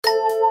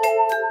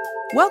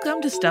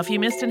Welcome to Stuff You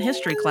Missed in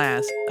History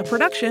Class, a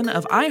production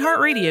of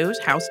iHeartRadio's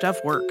How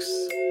Stuff Works.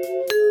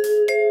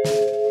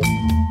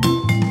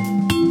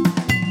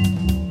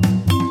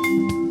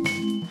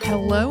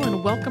 Hello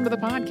and welcome to the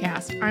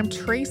podcast. I'm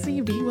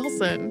Tracy V.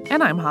 Wilson.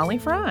 And I'm Holly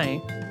Fry.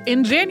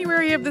 In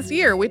January of this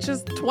year, which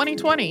is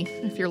 2020,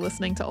 if you're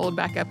listening to old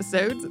back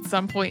episodes at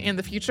some point in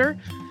the future,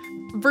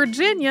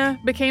 Virginia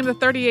became the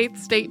 38th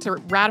state to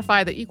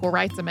ratify the Equal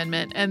Rights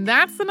Amendment, and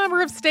that's the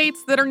number of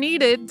states that are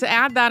needed to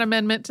add that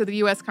amendment to the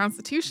U.S.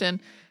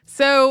 Constitution.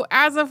 So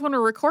as of when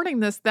we're recording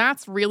this,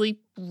 that's really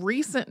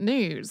recent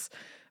news.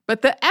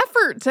 But the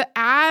effort to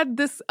add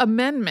this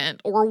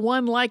amendment, or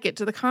one like it,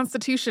 to the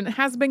Constitution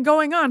has been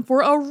going on for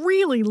a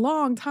really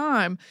long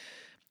time.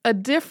 A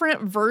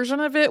different version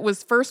of it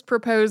was first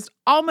proposed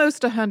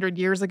almost 100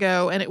 years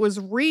ago, and it was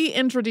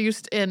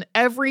reintroduced in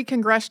every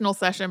congressional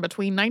session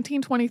between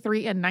 1923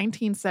 and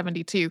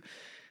 1972.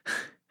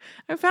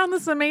 I found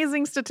this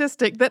amazing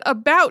statistic that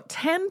about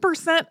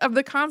 10% of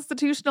the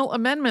constitutional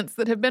amendments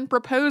that have been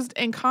proposed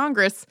in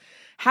Congress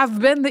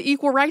have been the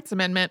Equal Rights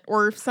Amendment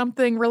or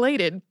something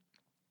related.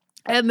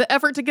 And the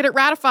effort to get it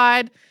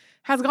ratified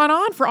has gone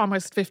on for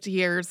almost 50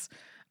 years.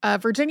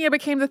 Virginia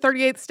became the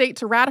 38th state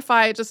to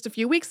ratify it just a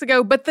few weeks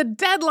ago, but the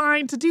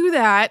deadline to do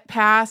that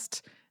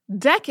passed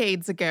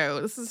decades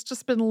ago. This has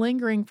just been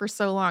lingering for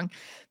so long.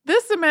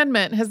 This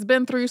amendment has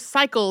been through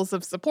cycles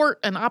of support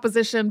and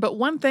opposition, but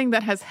one thing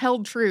that has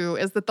held true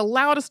is that the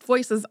loudest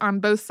voices on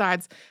both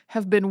sides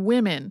have been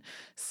women.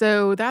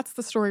 So that's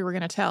the story we're going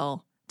to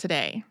tell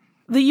today.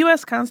 The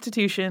U.S.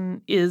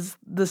 Constitution is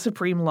the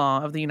supreme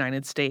law of the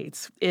United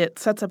States. It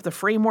sets up the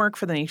framework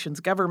for the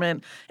nation's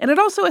government, and it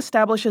also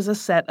establishes a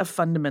set of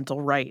fundamental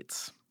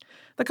rights.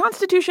 The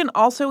Constitution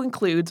also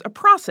includes a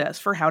process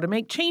for how to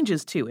make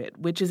changes to it,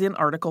 which is in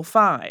Article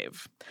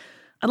 5.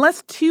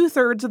 Unless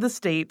 2/3 of the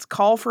states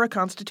call for a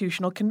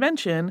constitutional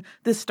convention,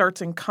 this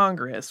starts in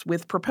Congress,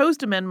 with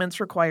proposed amendments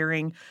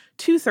requiring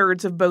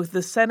 2/3 of both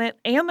the Senate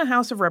and the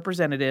House of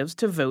Representatives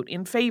to vote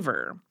in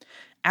favor.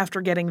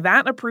 After getting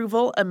that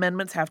approval,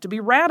 amendments have to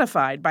be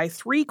ratified by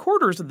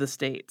 3/4 of the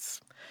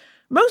states.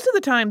 Most of the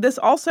time, this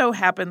also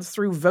happens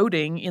through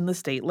voting in the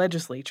state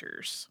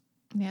legislatures.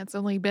 Yeah, it's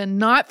only been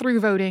not through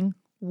voting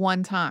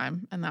one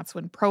time, and that's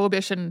when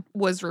Prohibition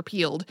was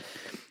repealed.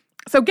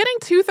 So getting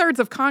 2/3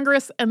 of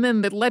Congress and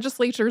then the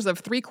legislatures of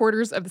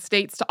 3/4 of the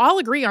states to all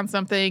agree on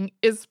something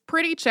is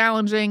pretty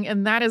challenging,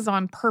 and that is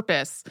on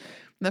purpose.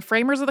 The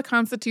framers of the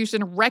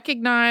Constitution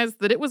recognized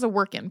that it was a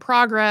work in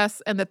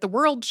progress and that the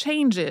world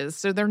changes,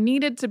 so there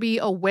needed to be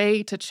a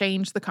way to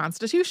change the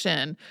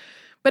Constitution.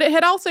 But it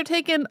had also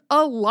taken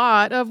a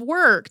lot of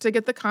work to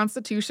get the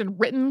Constitution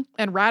written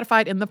and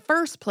ratified in the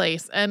first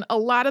place, and a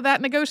lot of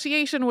that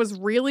negotiation was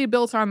really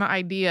built on the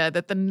idea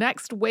that the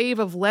next wave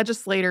of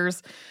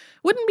legislators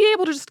wouldn't be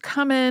able to just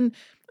come in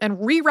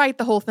and rewrite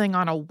the whole thing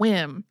on a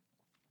whim.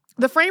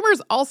 The framers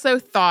also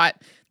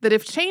thought that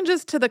if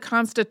changes to the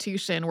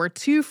Constitution were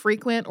too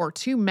frequent or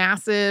too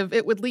massive,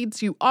 it would lead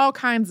to all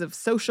kinds of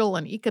social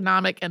and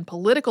economic and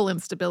political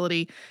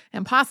instability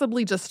and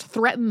possibly just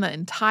threaten the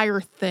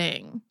entire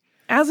thing.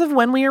 As of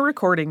when we are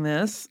recording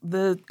this,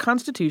 the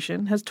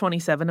Constitution has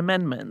 27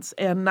 amendments,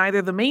 and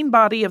neither the main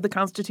body of the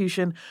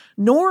Constitution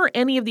nor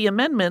any of the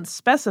amendments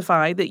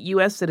specify that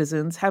U.S.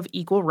 citizens have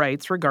equal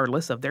rights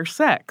regardless of their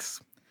sex.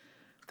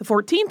 The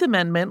 14th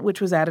Amendment,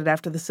 which was added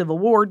after the Civil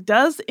War,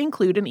 does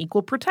include an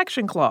equal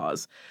protection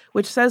clause,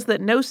 which says that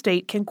no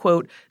state can,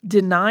 quote,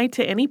 deny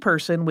to any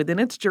person within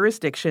its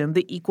jurisdiction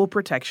the equal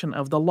protection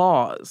of the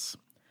laws.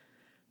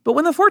 But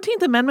when the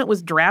 14th Amendment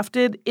was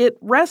drafted, it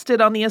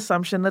rested on the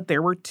assumption that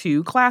there were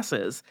two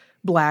classes,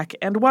 black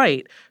and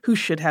white, who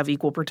should have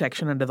equal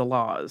protection under the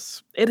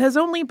laws. It has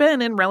only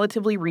been in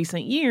relatively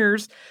recent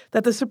years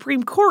that the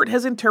Supreme Court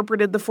has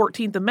interpreted the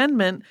 14th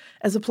Amendment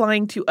as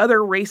applying to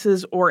other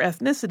races or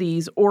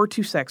ethnicities or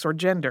to sex or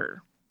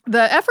gender.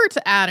 The effort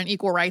to add an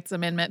Equal Rights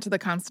Amendment to the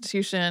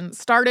Constitution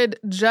started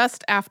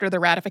just after the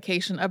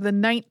ratification of the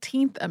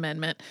 19th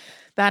Amendment.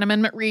 That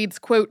amendment reads,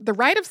 quote, "The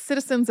right of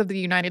citizens of the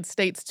United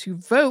States to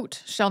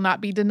vote shall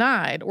not be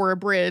denied or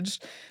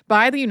abridged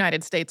by the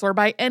United States or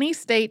by any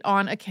state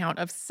on account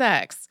of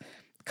sex.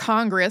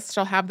 Congress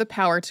shall have the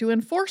power to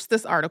enforce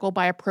this article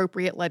by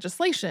appropriate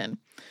legislation."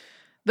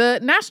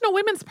 The National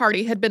Women's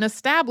Party had been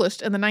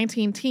established in the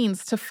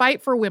 19-teens to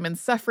fight for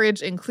women's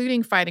suffrage,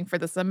 including fighting for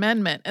this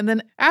amendment. And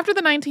then after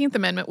the 19th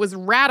Amendment was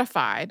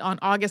ratified on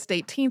August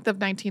 18th of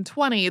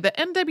 1920, the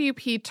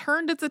NWP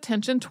turned its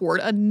attention toward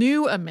a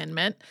new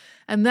amendment,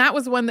 and that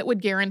was one that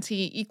would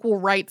guarantee equal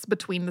rights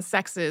between the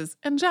sexes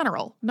in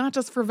general, not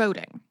just for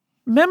voting.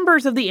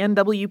 Members of the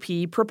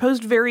NWP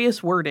proposed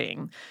various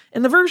wording,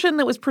 and the version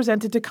that was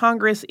presented to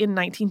Congress in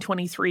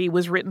 1923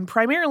 was written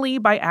primarily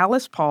by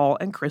Alice Paul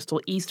and Crystal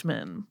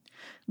Eastman.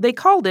 They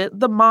called it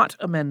the Mott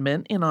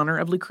Amendment in honor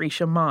of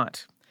Lucretia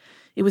Mott.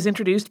 It was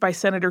introduced by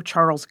Senator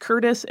Charles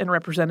Curtis and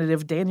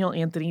Representative Daniel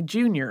Anthony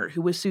Jr.,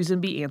 who was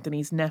Susan B.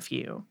 Anthony's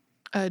nephew.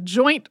 A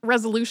joint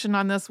resolution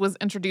on this was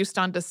introduced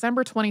on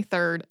December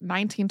 23rd,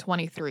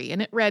 1923,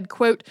 and it read,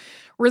 quote,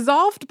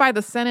 "Resolved by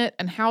the Senate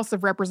and House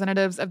of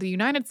Representatives of the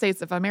United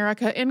States of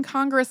America in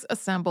Congress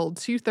assembled,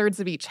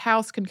 2/3 of each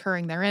house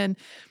concurring therein,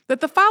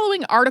 that the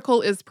following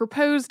article is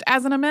proposed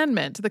as an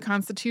amendment to the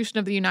Constitution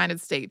of the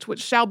United States,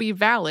 which shall be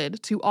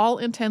valid to all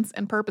intents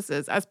and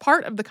purposes as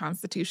part of the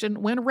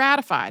Constitution when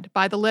ratified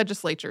by the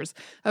legislatures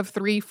of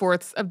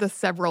 3/4 of the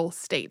several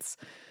states.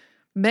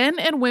 Men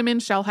and women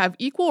shall have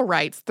equal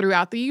rights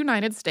throughout the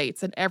United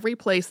States in every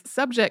place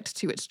subject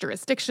to its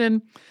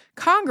jurisdiction.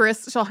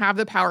 Congress shall have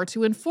the power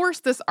to enforce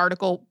this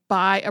article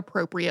by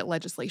appropriate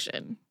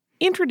legislation."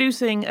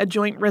 Introducing a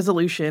joint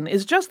resolution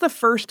is just the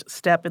first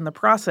step in the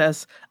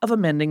process of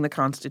amending the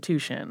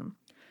Constitution.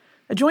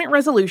 A joint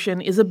resolution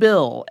is a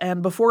bill,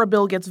 and before a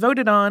bill gets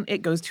voted on,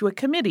 it goes to a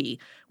committee,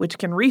 which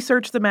can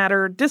research the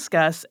matter,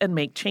 discuss, and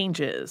make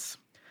changes.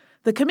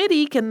 The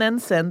committee can then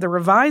send the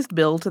revised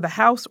bill to the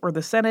House or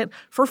the Senate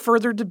for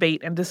further debate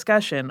and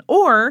discussion,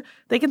 or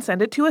they can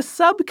send it to a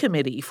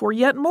subcommittee for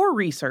yet more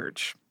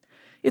research.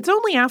 It's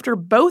only after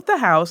both the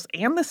House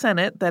and the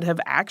Senate that have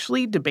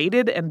actually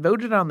debated and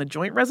voted on the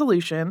joint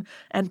resolution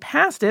and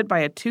passed it by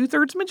a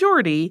 2/3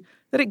 majority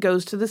that it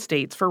goes to the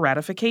states for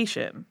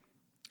ratification.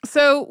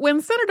 So,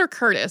 when Senator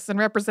Curtis and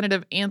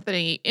Representative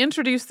Anthony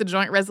introduced the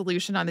joint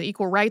resolution on the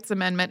Equal Rights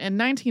Amendment in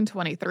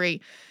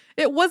 1923,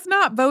 it was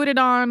not voted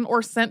on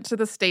or sent to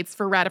the states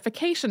for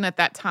ratification at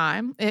that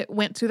time. It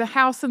went to the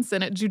House and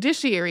Senate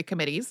Judiciary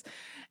Committees,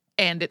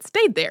 and it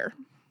stayed there.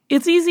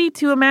 It's easy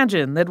to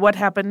imagine that what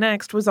happened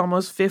next was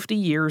almost 50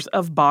 years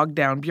of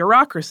bogged-down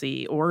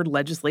bureaucracy or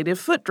legislative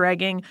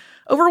foot-dragging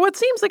over what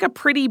seems like a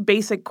pretty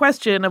basic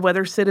question of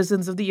whether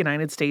citizens of the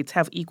United States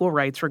have equal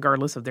rights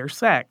regardless of their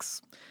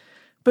sex.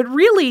 But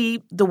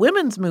really, the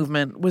women's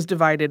movement was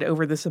divided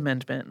over this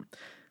amendment.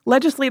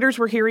 Legislators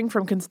were hearing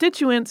from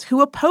constituents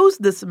who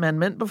opposed this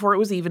amendment before it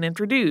was even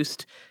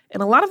introduced,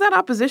 and a lot of that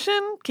opposition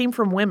came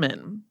from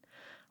women.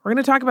 We're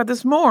going to talk about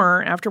this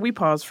more after we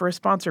pause for a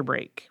sponsor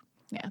break.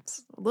 Yeah,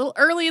 it's a little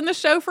early in the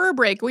show for a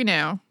break, we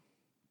know.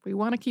 We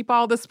want to keep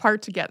all this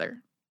part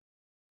together.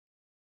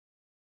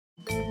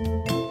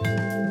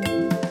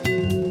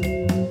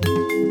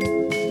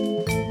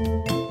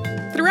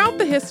 Throughout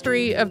the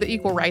history of the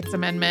Equal Rights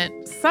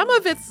Amendment, some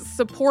of its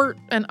support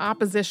and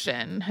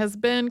opposition has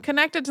been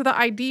connected to the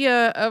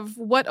idea of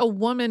what a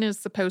woman is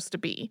supposed to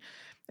be.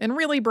 In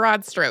really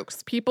broad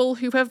strokes, people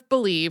who have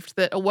believed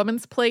that a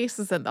woman's place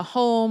is in the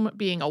home,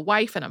 being a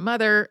wife and a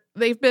mother,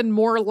 they've been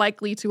more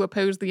likely to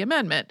oppose the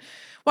amendment.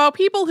 While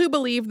people who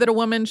believe that a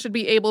woman should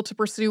be able to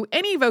pursue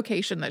any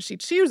vocation that she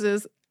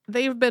chooses,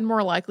 they've been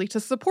more likely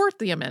to support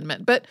the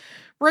amendment. But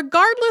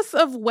regardless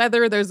of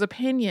whether those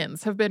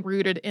opinions have been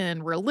rooted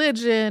in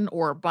religion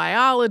or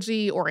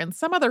biology or in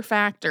some other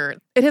factor,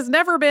 it has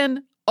never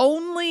been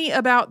only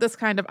about this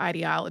kind of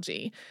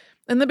ideology.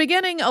 In the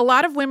beginning, a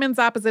lot of women's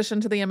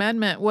opposition to the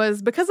amendment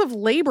was because of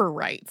labor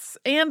rights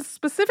and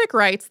specific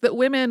rights that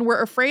women were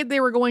afraid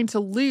they were going to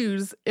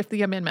lose if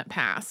the amendment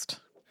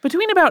passed.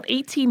 Between about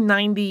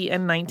 1890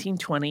 and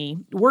 1920,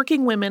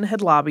 working women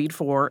had lobbied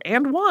for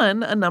and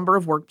won a number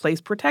of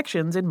workplace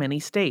protections in many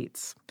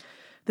states.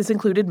 This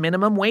included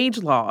minimum wage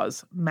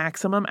laws,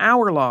 maximum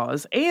hour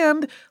laws,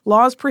 and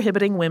laws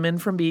prohibiting women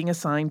from being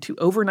assigned to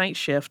overnight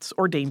shifts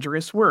or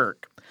dangerous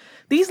work.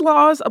 These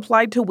laws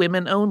applied to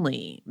women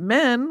only.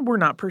 Men were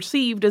not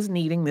perceived as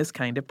needing this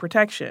kind of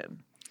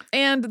protection.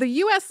 And the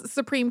U.S.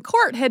 Supreme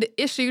Court had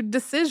issued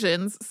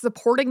decisions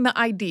supporting the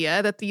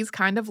idea that these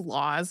kind of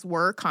laws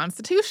were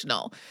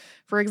constitutional.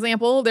 For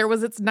example, there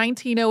was its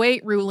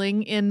 1908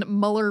 ruling in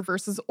Muller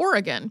versus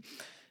Oregon.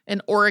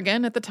 In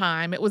Oregon at the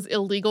time, it was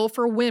illegal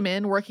for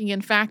women working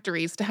in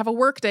factories to have a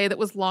workday that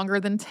was longer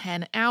than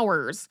 10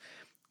 hours.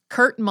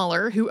 Kurt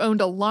Muller, who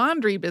owned a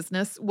laundry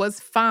business, was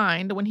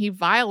fined when he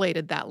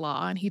violated that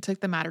law, and he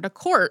took the matter to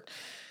court.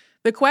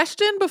 The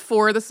question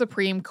before the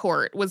Supreme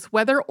Court was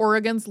whether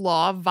Oregon's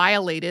law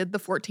violated the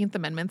 14th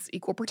Amendment's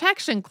Equal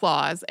Protection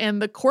Clause, and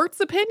the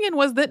court's opinion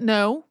was that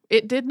no,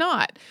 it did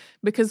not,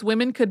 because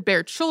women could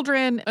bear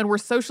children and were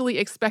socially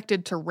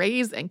expected to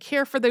raise and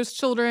care for those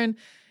children.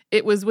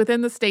 It was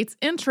within the state's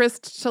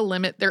interest to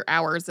limit their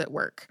hours at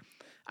work.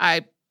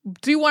 I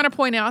do want to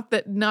point out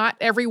that not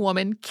every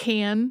woman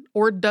can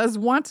or does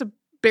want to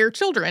bear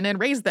children and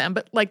raise them,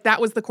 but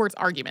that was the court's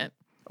argument.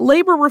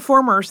 Labor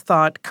reformers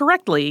thought,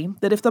 correctly,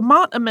 that if the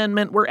Mott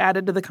Amendment were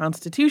added to the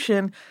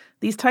Constitution,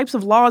 these types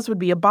of laws would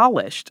be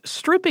abolished,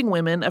 stripping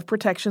women of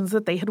protections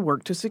that they had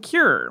worked to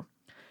secure.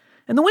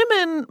 And the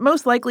women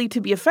most likely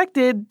to be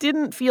affected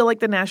didn't feel like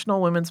the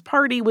National Women's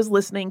Party was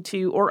listening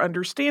to or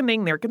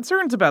understanding their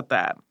concerns about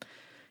that.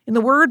 In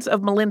the words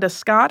of Melinda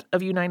Scott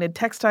of United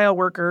Textile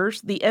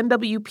Workers, the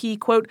NWP,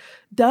 quote,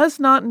 does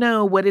not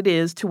know what it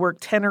is to work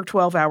 10 or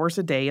 12 hours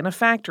a day in a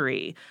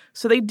factory,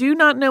 so they do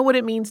not know what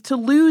it means to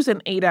lose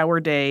an 8-hour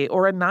day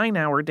or a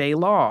 9-hour day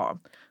law.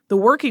 The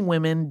working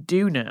women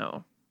do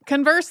know.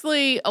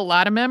 Conversely, a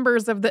lot of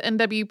members of the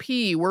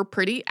NWP were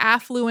pretty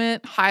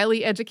affluent,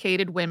 highly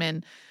educated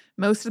women.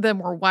 Most of them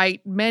were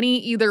white. Many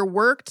either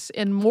worked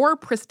in more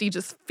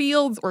prestigious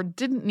fields or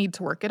didn't need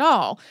to work at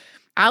all.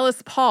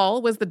 Alice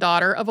Paul was the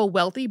daughter of a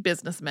wealthy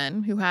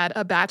businessman who had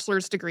a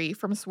bachelor's degree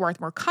from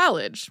Swarthmore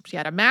College. She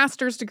had a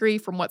master's degree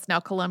from what's now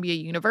Columbia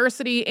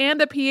University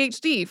and a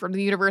PhD from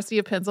the University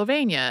of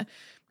Pennsylvania.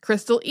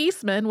 Crystal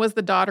Eastman was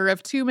the daughter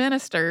of two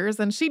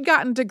ministers, and she'd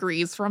gotten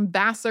degrees from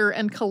Vassar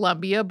and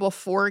Columbia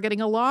before getting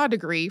a law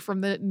degree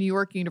from the New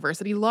York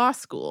University Law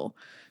School.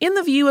 In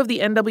the view of the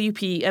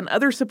NWP and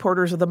other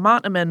supporters of the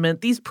Mott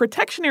Amendment, these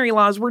protectionary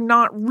laws were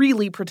not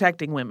really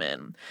protecting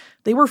women.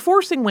 They were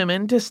forcing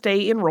women to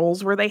stay in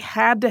roles where they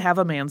had to have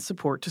a man's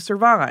support to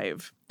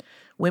survive.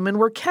 Women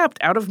were kept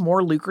out of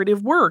more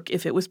lucrative work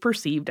if it was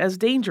perceived as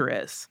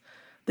dangerous.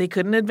 They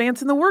couldn't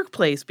advance in the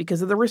workplace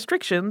because of the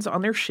restrictions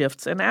on their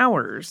shifts and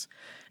hours.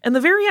 And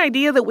the very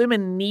idea that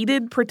women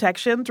needed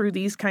protection through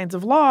these kinds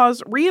of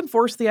laws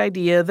reinforced the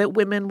idea that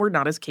women were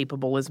not as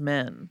capable as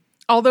men.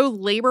 Although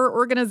labor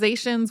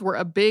organizations were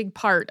a big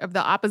part of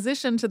the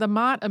opposition to the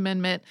Mott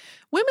Amendment,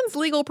 women's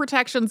legal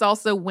protections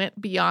also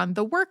went beyond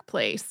the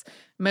workplace.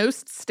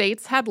 Most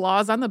states had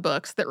laws on the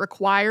books that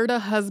required a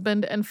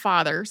husband and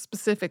father,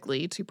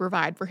 specifically, to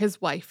provide for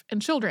his wife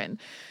and children.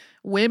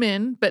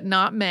 Women, but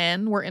not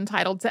men, were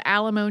entitled to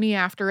alimony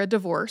after a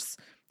divorce.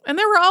 And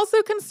there were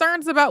also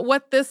concerns about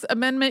what this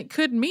amendment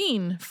could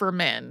mean for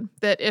men,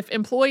 that if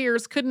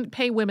employers couldn't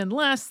pay women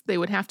less, they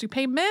would have to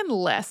pay men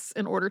less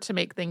in order to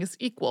make things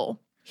equal.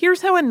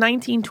 Here's how a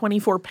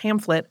 1924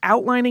 pamphlet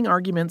outlining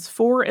arguments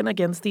for and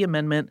against the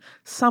amendment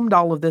summed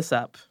all of this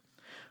up.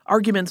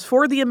 Arguments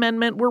for the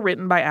amendment were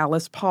written by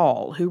Alice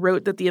Paul, who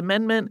wrote that the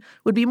amendment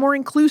would be more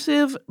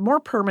inclusive, more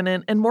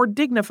permanent, and more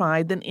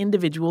dignified than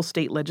individual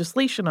state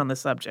legislation on the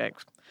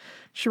subject.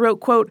 She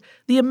wrote, quote,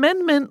 "The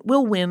amendment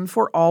will win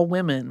for all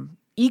women.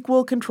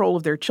 Equal control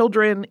of their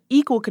children,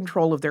 equal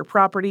control of their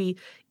property,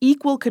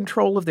 equal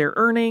control of their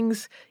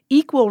earnings,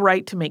 equal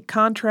right to make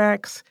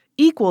contracts,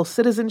 equal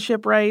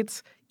citizenship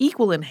rights,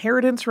 equal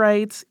inheritance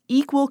rights,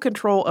 equal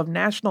control of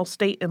national,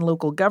 state, and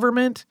local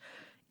government,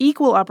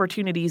 equal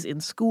opportunities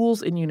in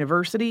schools and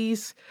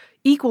universities,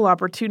 equal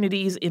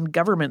opportunities in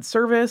government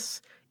service,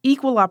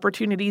 equal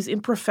opportunities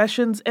in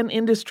professions and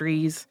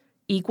industries,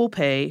 equal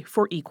pay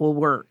for equal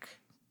work."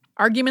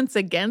 Arguments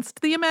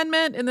against the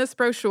amendment in this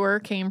brochure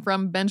came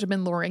from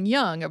Benjamin Loring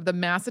Young of the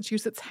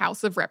Massachusetts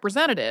House of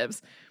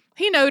Representatives.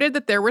 He noted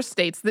that there were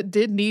states that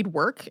did need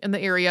work in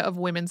the area of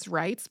women's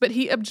rights, but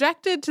he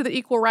objected to the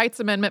Equal Rights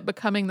Amendment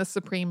becoming the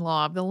supreme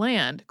law of the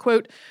land.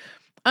 Quote,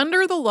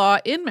 "Under the law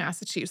in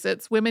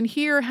Massachusetts, women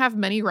here have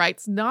many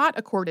rights not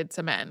accorded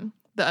to men.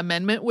 The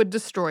amendment would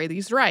destroy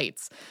these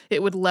rights.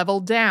 It would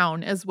level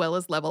down as well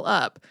as level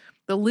up.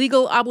 The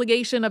legal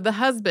obligation of the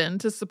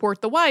husband to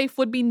support the wife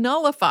would be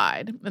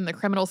nullified, and the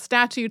criminal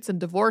statutes and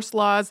divorce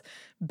laws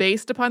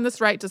based upon this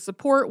right to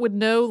support would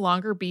no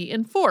longer be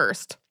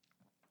enforced.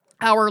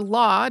 Our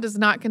law does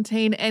not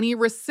contain any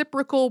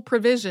reciprocal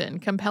provision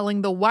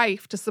compelling the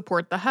wife to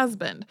support the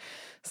husband.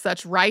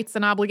 Such rights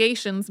and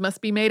obligations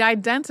must be made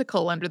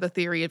identical under the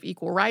theory of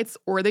equal rights,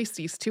 or they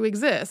cease to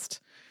exist."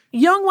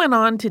 Young went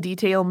on to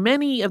detail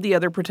many of the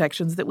other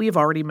protections that we have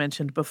already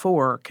mentioned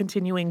before,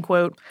 continuing,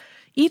 quote,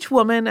 "Each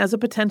woman as a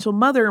potential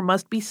mother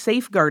must be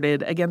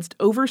safeguarded against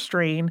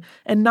overstrain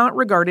and not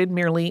regarded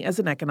merely as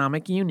an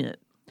economic unit."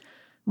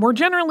 More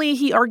generally,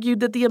 he argued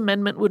that the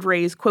amendment would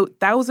raise, quote,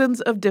 "thousands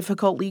of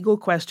difficult legal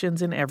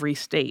questions in every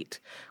state,"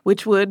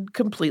 which would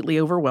completely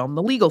overwhelm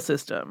the legal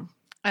system.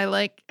 I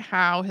like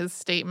how his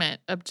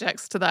statement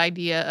objects to the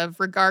idea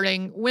of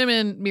regarding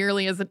women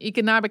merely as an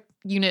economic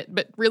unit,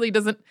 but really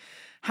doesn't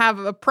have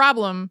a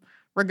problem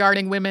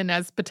regarding women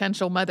as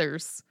potential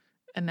mothers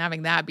and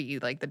having that be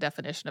like the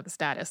definition of the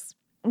status.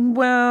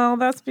 Well,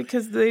 that's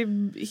because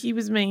he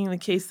was making the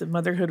case that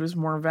motherhood was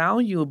more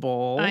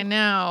valuable. I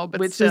know, but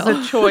which still.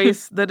 is a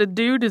choice that a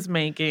dude is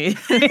making.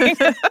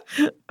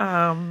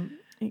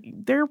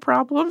 There are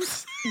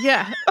problems.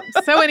 Yeah.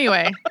 So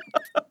anyway,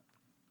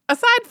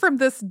 aside from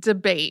this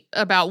debate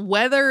about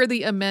whether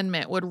the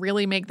amendment would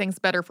really make things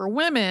better for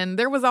women,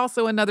 there was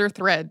also another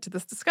thread to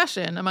this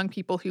discussion among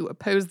people who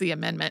opposed the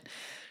amendment.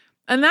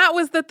 And that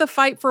was that the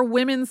fight for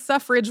women's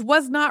suffrage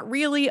was not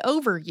really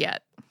over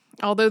yet.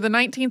 Although the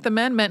 19th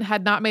Amendment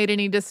had not made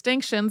any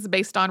distinctions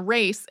based on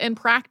race, in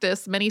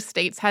practice, many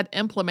states had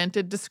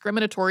implemented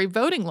discriminatory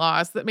voting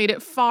laws that made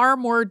it far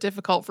more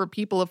difficult for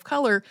people of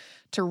color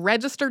to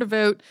register to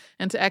vote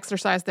and to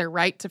exercise their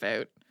right to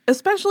vote.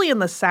 Especially in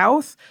the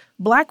South,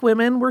 Black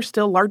women were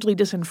still largely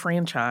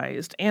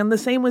disenfranchised, and the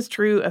same was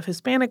true of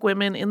Hispanic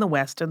women in the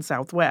West and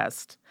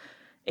Southwest.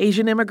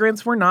 Asian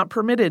immigrants were not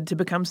permitted to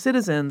become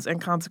citizens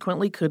and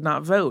consequently could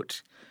not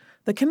vote.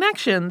 The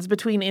connections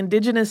between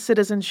indigenous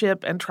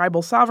citizenship and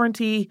tribal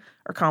sovereignty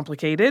are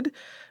complicated,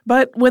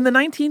 but when the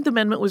 19th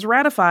Amendment was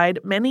ratified,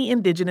 many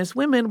indigenous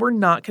women were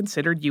not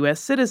considered U.S.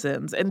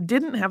 citizens and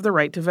didn't have the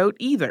right to vote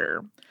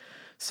either.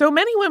 So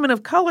many women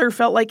of color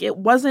felt like it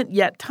wasn't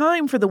yet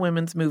time for the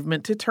women's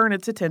movement to turn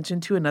its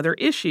attention to another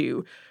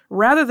issue,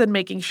 rather than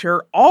making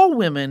sure all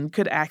women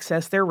could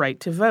access their right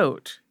to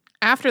vote.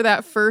 After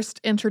that first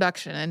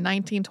introduction in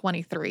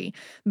 1923,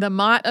 the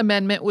Mott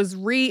Amendment was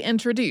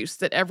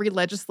reintroduced at every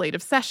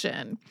legislative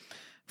session.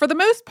 For the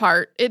most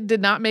part, it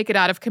did not make it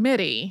out of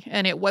committee,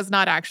 and it was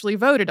not actually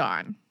voted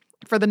on.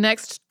 For the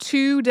next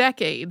 2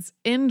 decades,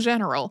 in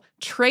general,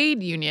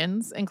 trade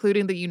unions,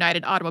 including the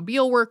United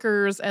Automobile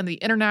Workers and the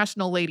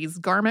International Ladies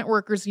Garment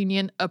Workers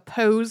Union,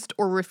 opposed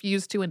or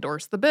refused to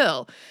endorse the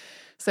bill.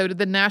 So did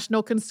the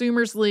National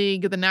Consumers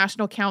League, the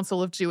National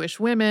Council of Jewish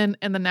Women,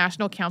 and the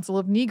National Council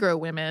of Negro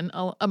Women,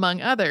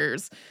 among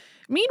others.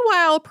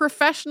 Meanwhile,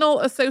 professional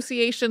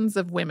associations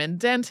of women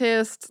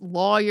dentists,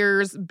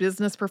 lawyers,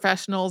 business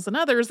professionals, and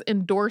others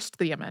endorsed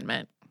the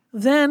amendment.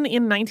 Then,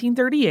 in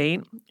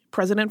 1938,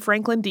 President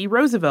Franklin D.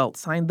 Roosevelt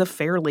signed the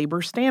Fair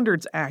Labor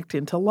Standards Act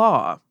into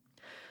law.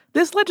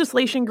 This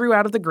legislation grew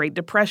out of the Great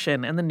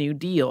Depression and the New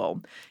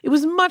Deal. It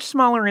was much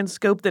smaller in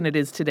scope than it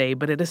is today,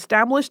 but it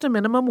established a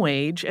minimum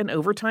wage and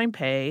overtime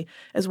pay,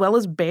 as well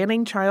as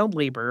banning child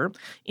labor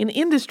in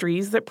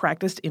industries that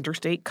practiced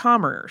interstate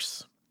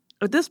commerce.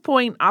 At this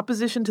point,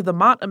 opposition to the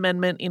Mott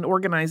Amendment in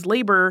organized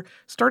labor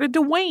started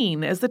to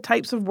wane as the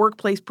types of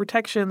workplace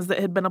protections that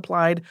had been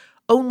applied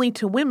only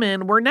to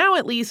women were now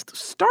at least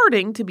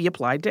starting to be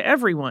applied to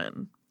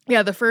everyone.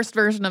 Yeah, the first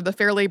version of the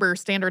Fair Labor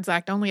Standards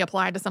Act only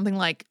applied to something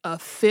like a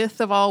fifth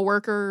of all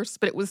workers,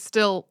 but it was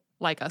still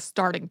like a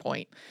starting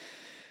point.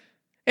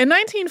 In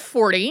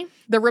 1940,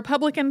 the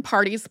Republican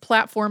Party's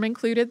platform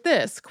included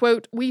this,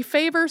 quote, "We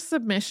favor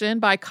submission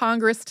by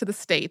Congress to the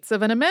states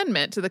of an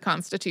amendment to the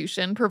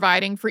Constitution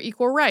providing for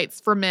equal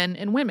rights for men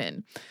and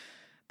women."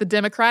 The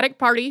Democratic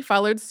Party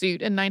followed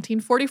suit in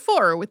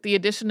 1944 with the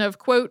addition of,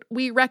 quote,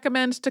 "We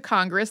recommend to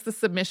Congress the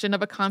submission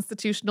of a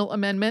constitutional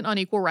amendment on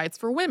equal rights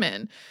for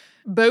women."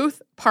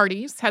 Both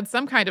parties had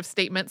some kind of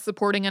statement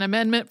supporting an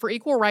amendment for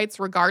equal rights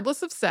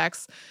regardless of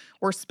sex,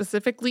 or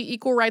specifically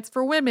equal rights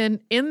for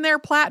women, in their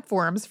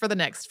platforms for the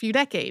next few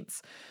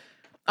decades.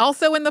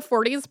 Also in the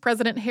 40s,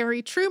 President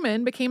Harry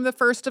Truman became the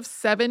first of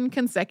 7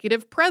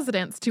 consecutive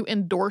presidents to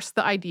endorse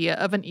the idea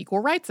of an equal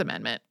rights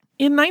amendment.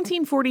 In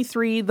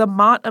 1943, the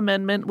Mott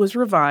Amendment was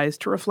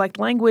revised to reflect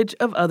language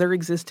of other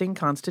existing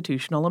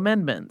constitutional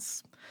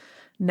amendments.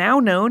 Now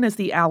known as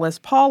the Alice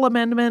Paul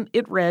Amendment,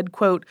 it read,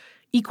 quote,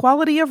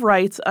 "Equality of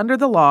rights under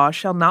the law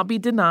shall not be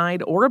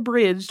denied or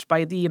abridged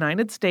by the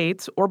United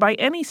States or by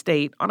any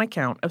state on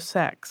account of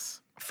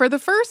sex." For the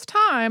first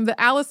time, the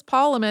Alice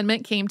Paul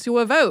Amendment came to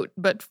a vote,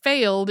 but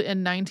failed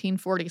in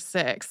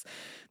 1946.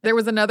 There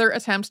was another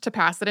attempt to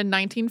pass it in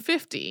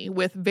 1950,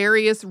 with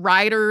various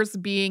riders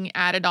being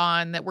added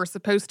on that were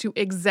supposed to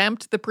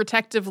exempt the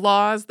protective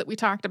laws that we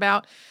talked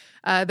about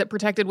that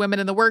protected women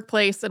in the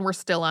workplace and were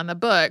still on the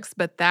books,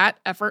 but that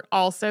effort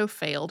also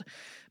failed.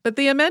 But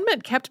the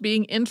amendment kept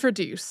being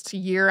introduced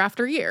year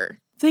after year.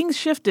 Things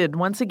shifted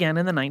once again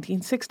in the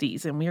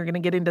 1960s, and we are going to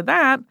get into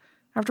that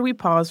after we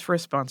pause for a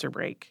sponsor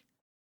break.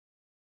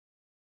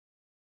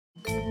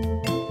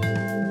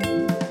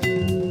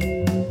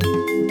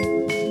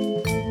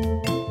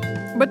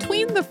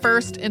 Between the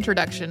first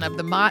introduction of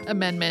the Mott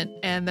Amendment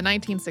and the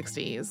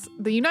 1960s,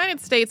 the United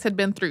States had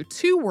been through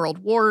 2 world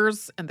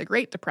wars and the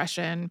Great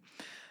Depression.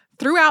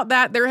 Throughout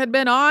that, there had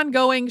been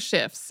ongoing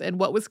shifts in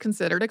what was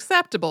considered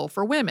acceptable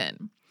for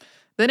women.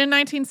 Then in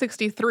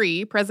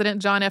 1963,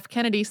 President John F.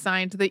 Kennedy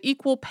signed the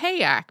Equal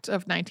Pay Act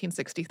of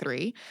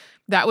 1963.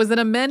 That was an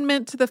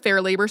amendment to the Fair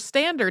Labor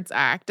Standards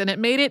Act, and it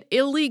made it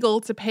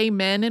illegal to pay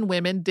men and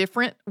women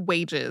different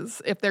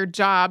wages if their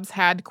jobs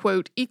had,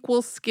 quote,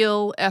 "equal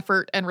skill,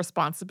 effort, and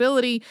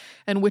responsibility,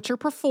 and which are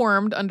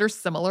performed under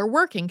similar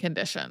working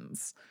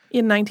conditions."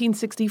 In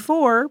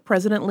 1964,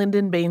 President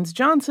Lyndon Baines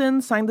Johnson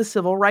signed the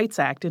Civil Rights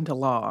Act into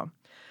law.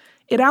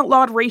 It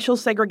outlawed racial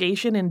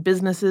segregation in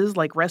businesses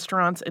like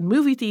restaurants and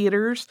movie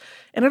theaters,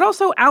 and it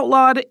also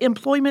outlawed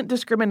employment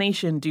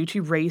discrimination due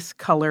to race,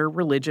 color,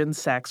 religion,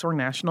 sex, or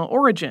national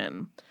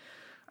origin.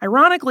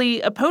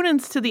 Ironically,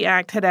 opponents to the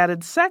act had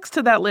added sex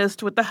to that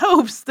list with the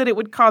hopes that it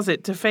would cause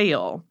it to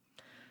fail.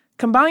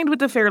 Combined with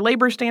the Fair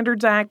Labor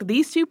Standards Act,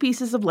 these 2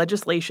 pieces of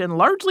legislation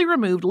largely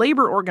removed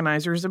labor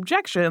organizers'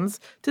 objections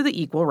to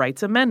the Equal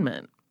Rights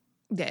Amendment.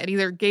 Yeah, it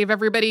either gave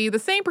everybody the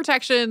same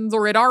protections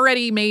or it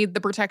already made the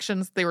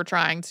protections they were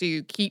trying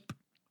to keep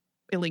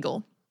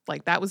illegal.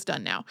 Like, that was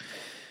done now.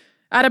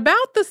 At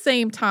about the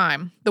same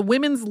time, the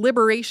women's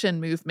liberation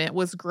movement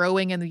was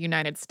growing in the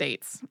United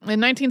States.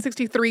 In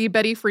 1963,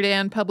 Betty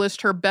Friedan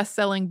published her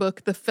best-selling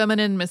book, The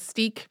Feminine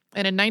Mystique,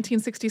 and in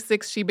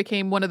 1966, she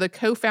became one of the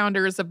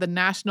co-founders of the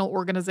National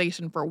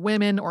Organization for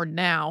Women, or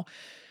NOW.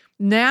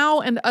 NOW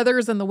and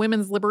others in the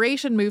women's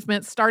liberation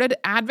movement started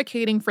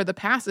advocating for the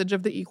passage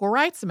of the Equal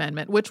Rights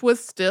Amendment, which was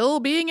still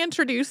being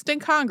introduced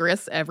in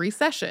Congress every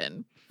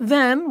session.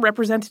 Then,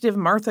 Representative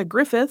Martha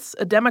Griffiths,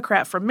 a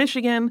Democrat from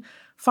Michigan,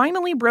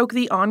 finally broke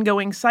the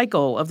ongoing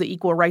cycle of the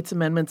Equal Rights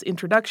Amendment's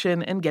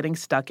introduction and getting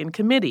stuck in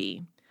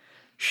committee.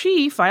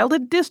 She filed a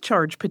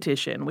discharge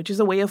petition, which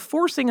is a way of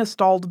forcing a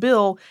stalled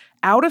bill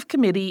out of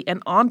committee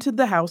and onto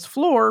the House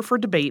floor for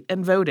debate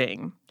and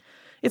voting.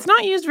 It's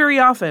not used very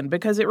often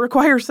because it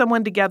requires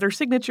someone to gather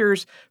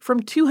signatures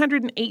from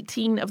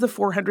 218 of the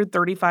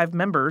 435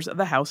 members of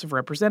the House of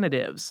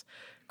Representatives.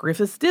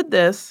 Griffiths did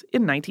this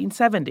in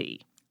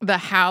 1970. The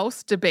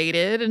House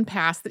debated and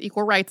passed the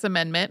Equal Rights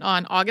Amendment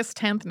on August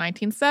 10th,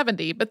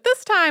 1970, but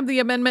this time the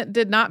amendment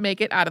did not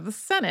make it out of the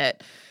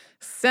Senate.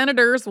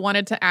 Senators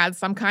wanted to add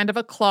some kind of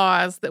a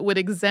clause that would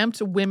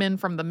exempt women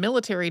from the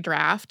military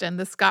draft, and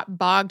this got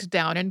bogged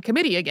down in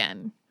committee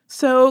again.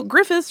 So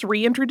Griffiths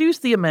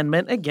reintroduced the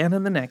amendment again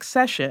in the next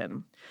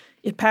session.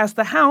 It passed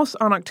the House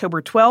on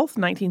October 12,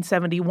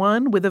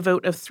 1971, with a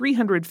vote of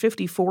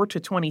 354 to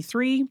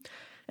 23,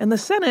 and the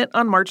Senate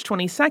on March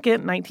 22,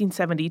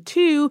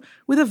 1972,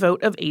 with a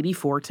vote of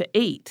 84 to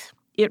 8.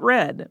 It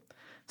read,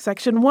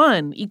 Section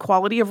 1,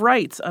 Equality of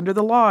rights under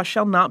the law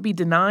shall not be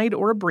denied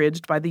or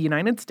abridged by the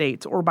United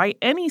States or by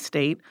any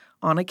state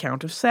on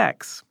account of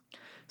sex.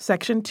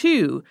 Section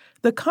 2,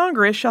 the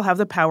Congress shall have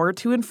the power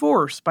to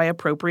enforce by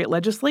appropriate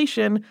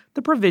legislation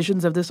the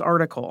provisions of this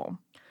article.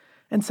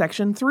 And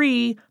Section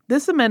 3,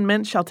 this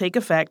amendment shall take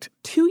effect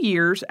 2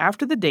 years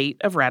after the date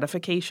of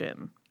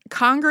ratification.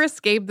 Congress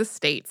gave the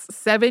states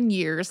 7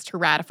 years to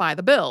ratify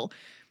the bill.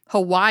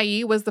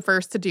 Hawaii was the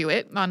first to do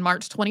it on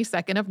March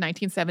 22nd of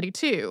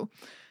 1972.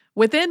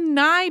 Within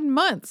 9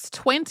 months,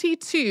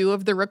 22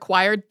 of the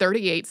required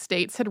 38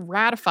 states had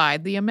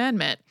ratified the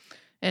amendment.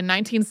 In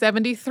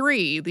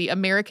 1973, the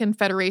American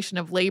Federation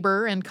of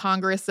Labor and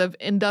Congress of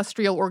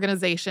Industrial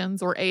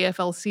Organizations, or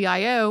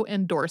AFL-CIO,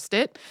 endorsed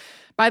it.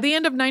 By the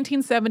end of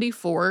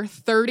 1974,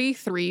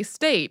 33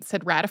 states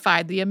had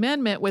ratified the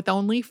amendment with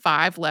only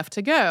 5 left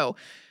to go.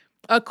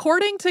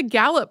 According to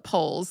Gallup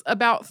polls,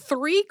 about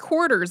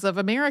 3/4 of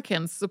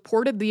Americans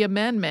supported the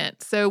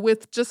amendment. So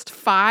with just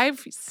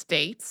 5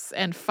 states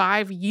and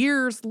 5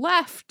 years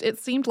left, it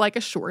seemed like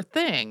a sure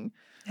thing.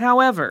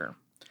 However,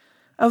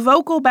 a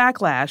vocal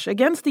backlash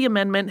against the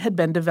amendment had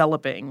been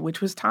developing, which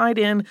was tied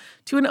in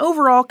to an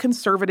overall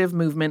conservative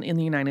movement in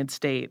the United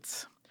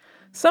States.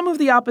 Some of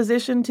the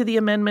opposition to the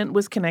amendment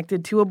was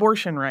connected to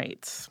abortion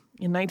rights.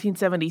 In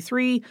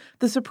 1973,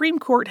 the Supreme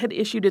Court had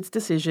issued its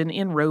decision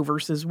in Roe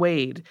v.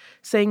 Wade,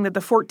 saying that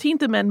the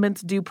 14th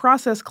Amendment's Due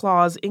Process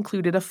Clause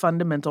included a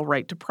fundamental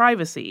right to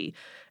privacy,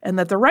 and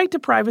that the right to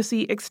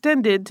privacy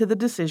extended to the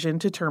decision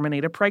to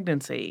terminate a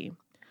pregnancy.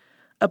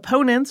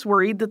 Opponents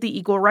worried that the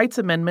Equal Rights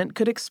Amendment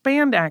could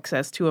expand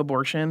access to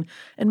abortion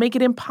and make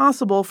it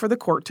impossible for the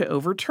court to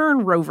overturn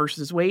Roe v.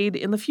 Wade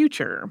in the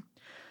future.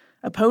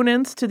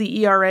 Opponents to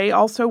the ERA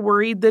also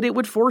worried that it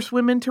would force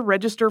women to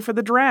register for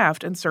the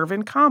draft and serve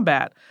in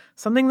combat,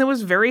 something that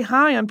was very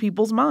high on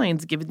people's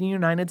minds given the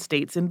United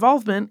States'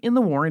 involvement in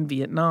the war in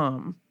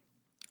Vietnam.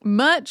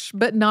 Much,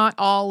 but not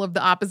all, of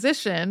the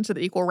opposition to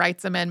the Equal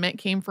Rights Amendment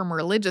came from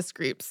religious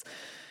groups.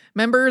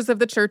 Members of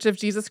the Church of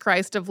Jesus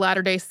Christ of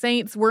Latter-day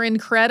Saints were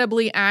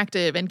incredibly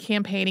active in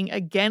campaigning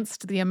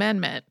against the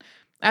amendment.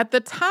 At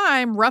the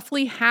time,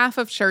 roughly half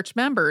of church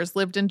members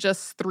lived in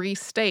just 3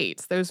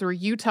 states. Those were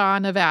Utah,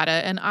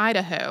 Nevada, and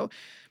Idaho.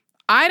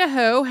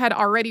 Idaho had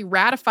already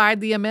ratified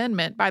the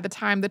amendment by the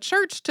time the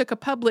church took a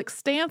public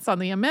stance on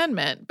the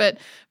amendment, but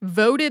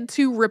voted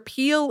to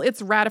repeal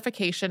its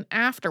ratification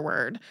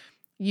afterward.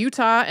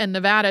 Utah and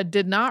Nevada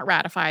did not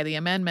ratify the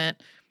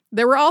amendment.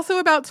 There were also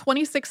about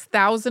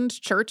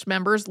 26,000 church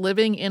members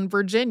living in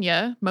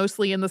Virginia,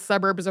 mostly in the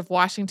suburbs of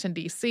Washington,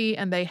 D.C.,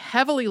 and they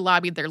heavily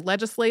lobbied their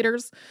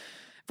legislators.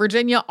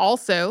 Virginia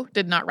also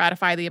did not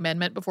ratify the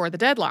amendment before the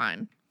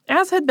deadline.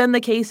 As had been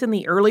the case in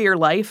the earlier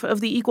life of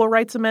the Equal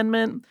Rights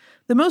Amendment,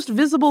 the most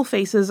visible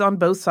faces on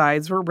both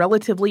sides were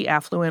relatively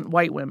affluent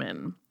white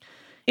women.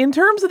 In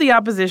terms of the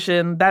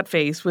opposition, that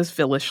face was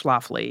Phyllis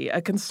Schlafly,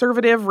 a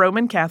conservative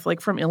Roman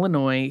Catholic from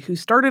Illinois who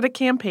started a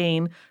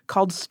campaign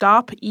called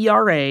Stop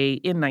ERA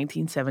in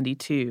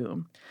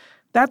 1972.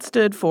 That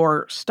stood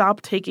for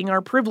Stop Taking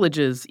Our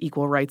Privileges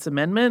Equal Rights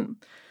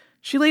Amendment.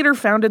 She later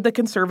founded the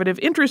conservative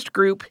interest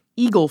group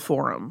Eagle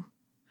Forum.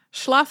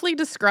 Schlafly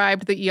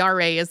described the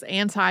ERA as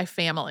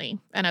anti-family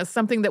and as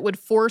something that would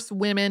force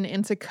women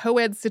into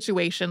co-ed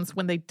situations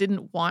when they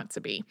didn't want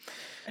to be.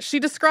 She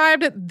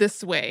described it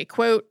this way,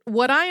 quote,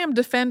 "What I am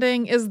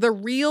defending is the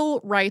real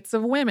rights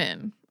of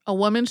women. A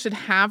woman should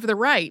have the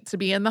right to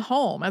be in the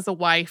home as a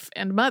wife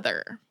and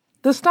mother."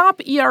 The Stop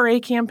ERA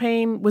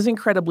campaign was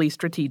incredibly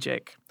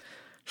strategic.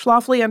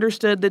 Schlafly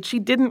understood that she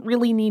didn't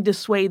really need to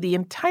sway the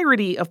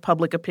entirety of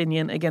public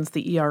opinion against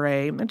the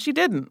ERA, and she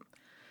didn't.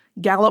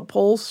 Gallup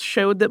polls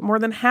showed that more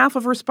than half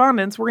of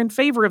respondents were in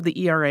favor of the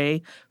ERA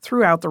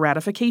throughout the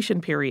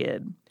ratification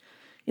period.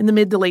 In the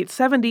mid to late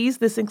 70s,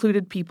 this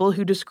included people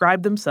who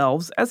described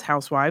themselves as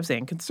housewives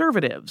and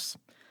conservatives.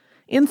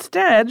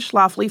 Instead,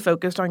 Schlafly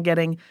focused on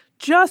getting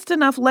just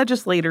enough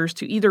legislators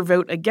to either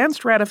vote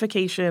against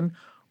ratification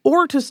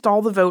or to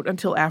stall the vote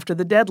until after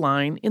the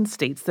deadline in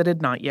states that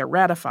had not yet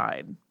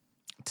ratified.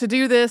 To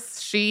do this,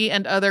 she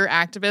and other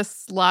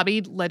activists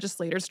lobbied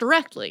legislators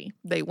directly.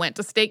 They went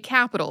to state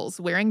capitals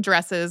wearing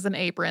dresses and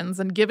aprons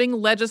and giving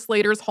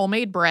legislators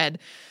homemade bread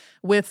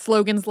with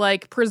slogans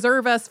like,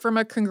 "Preserve us from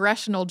a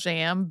congressional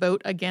jam,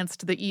 vote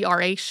against the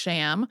ERA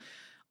sham,"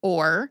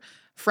 or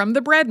from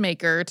the bread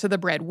maker to the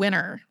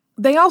breadwinner.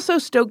 They also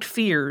stoked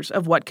fears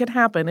of what could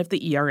happen if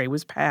the ERA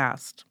was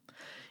passed.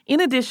 In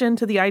addition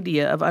to the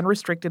idea of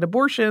unrestricted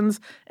abortions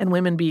and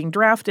women being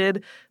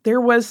drafted,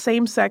 there was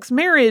same-sex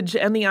marriage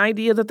and the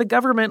idea that the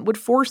government would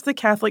force the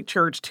Catholic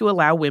Church to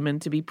allow women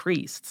to be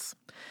priests.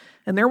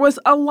 And there was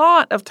a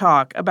lot of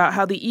talk about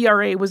how the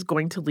ERA was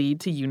going to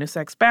lead to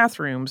unisex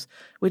bathrooms,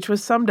 which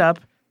was summed up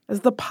as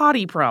the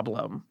potty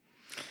problem.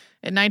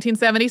 In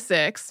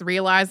 1976,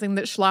 realizing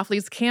that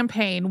Schlafly's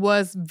campaign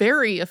was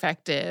very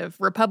effective,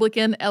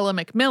 Republican Ella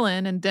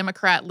McMillan and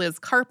Democrat Liz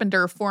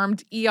Carpenter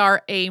formed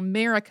ERA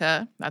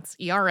America, that's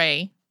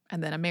ERA,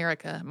 and then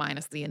America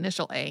minus the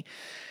initial A,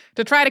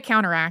 to try to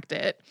counteract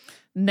it.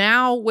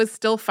 Now was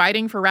still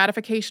fighting for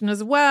ratification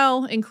as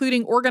well,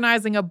 including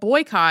organizing a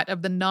boycott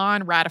of the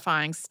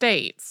non-ratifying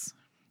states.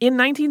 In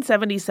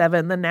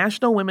 1977, the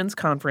National Women's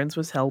Conference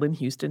was held in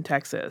Houston,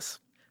 Texas.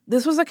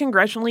 This was a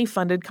congressionally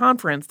funded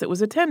conference that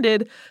was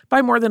attended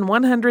by more than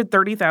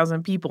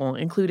 130,000 people,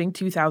 including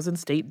 2,000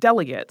 state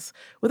delegates,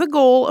 with a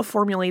goal of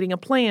formulating a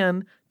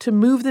plan to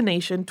move the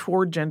nation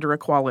toward gender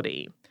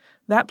equality.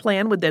 That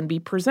plan would then be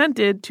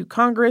presented to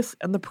Congress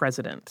and the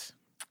president.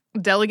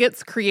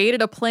 Delegates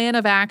created a plan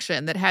of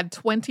action that had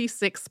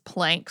 26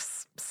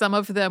 planks. Some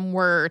of them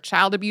were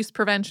child abuse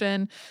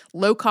prevention,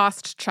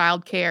 low-cost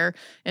childcare,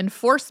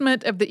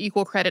 enforcement of the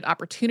Equal Credit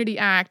Opportunity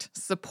Act,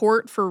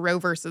 support for Roe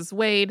v.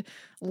 Wade,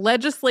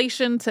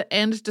 legislation to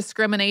end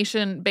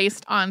discrimination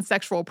based on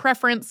sexual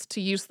preference, to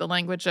use the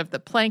language of the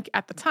plank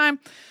at the time,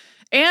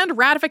 and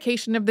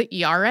ratification of the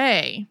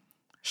ERA.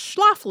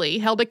 Schlafly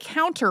held a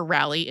counter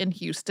rally in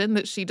Houston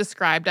that she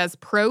described as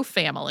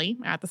pro-family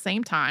at the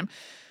same time.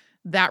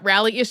 That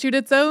rally issued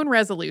its own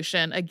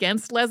resolution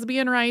against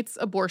lesbian rights,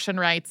 abortion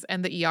rights,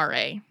 and the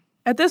ERA.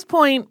 At this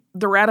point,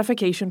 the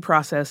ratification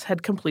process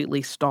had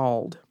completely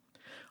stalled.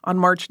 On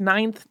March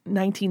 9,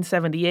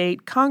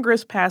 1978,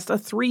 Congress passed a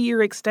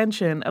 3-year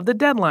extension of the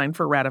deadline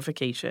for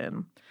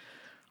ratification.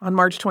 On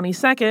March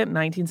 22,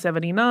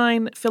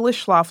 1979,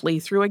 Phyllis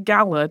Schlafly threw a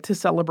gala to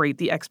celebrate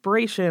the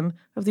expiration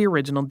of the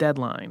original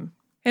deadline.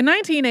 In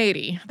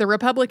 1980, the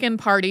Republican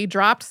Party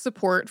dropped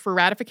support for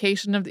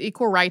ratification of the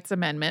Equal Rights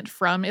Amendment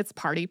from its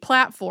party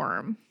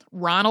platform.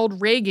 Ronald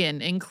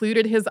Reagan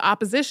included his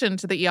opposition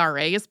to the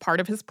ERA as part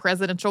of his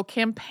presidential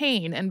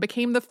campaign and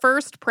became the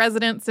first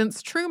president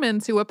since Truman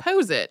to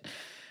oppose it.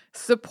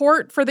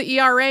 Support for the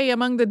ERA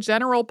among the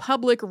general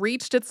public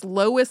reached its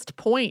lowest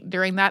point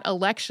during that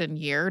election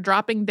year,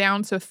 dropping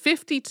down to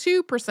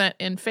 52%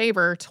 in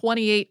favor,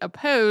 28%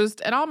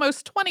 opposed, and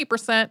almost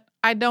 20%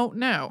 I don't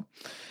know.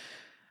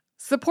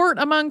 Support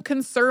among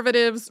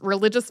conservatives,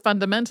 religious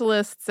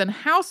fundamentalists, and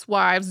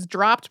housewives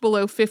dropped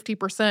below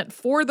 50%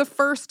 for the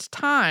first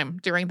time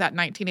during that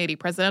 1980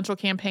 presidential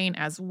campaign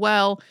as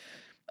well.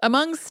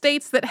 Among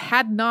states that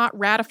had not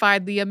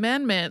ratified the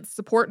amendment,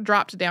 support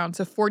dropped down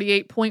to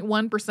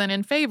 48.1%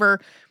 in favor,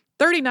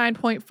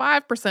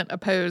 39.5%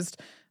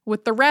 opposed,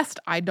 with the rest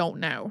I don't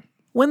know.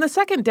 When the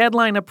second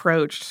deadline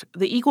approached,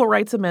 the Equal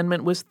Rights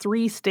Amendment was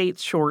 3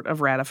 states short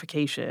of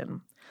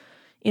ratification.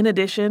 In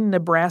addition,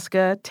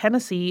 Nebraska,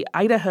 Tennessee,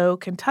 Idaho,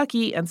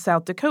 Kentucky, and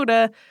South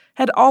Dakota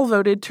had all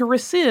voted to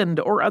rescind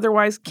or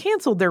otherwise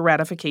canceled their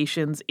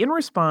ratifications in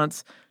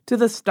response to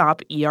the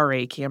Stop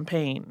ERA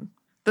campaign.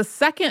 The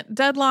second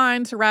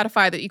deadline to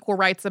ratify the Equal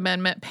Rights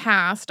Amendment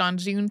passed on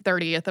June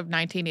 30th of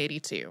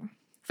 1982.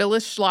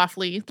 Phyllis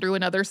Schlafly threw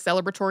another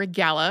celebratory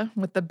gala,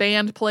 with the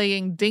band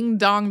playing Ding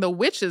Dong the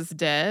Witch is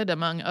Dead,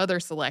 among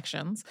other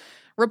selections.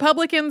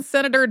 Republican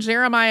Senator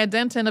Jeremiah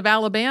Denton of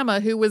Alabama,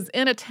 who was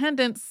in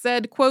attendance,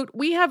 said, quote,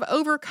 "We have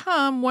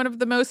overcome one of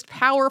the most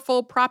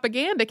powerful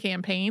propaganda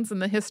campaigns in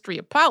the history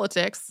of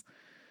politics."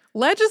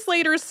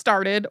 Legislators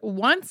started,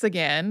 once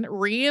again,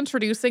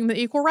 reintroducing the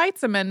Equal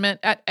Rights Amendment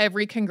at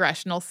every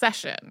congressional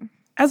session.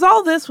 As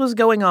all this was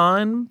going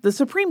on, the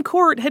Supreme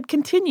Court had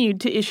continued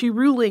to issue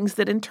rulings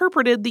that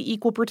interpreted the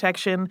equal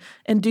protection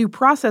and due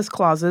process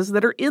clauses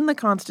that are in the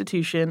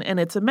Constitution and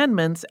its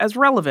amendments as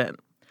relevant.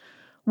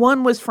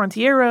 One was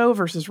Frontiero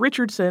versus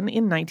Richardson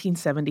in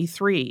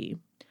 1973.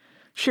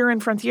 Sharon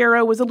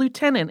Frontiero was a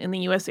lieutenant in the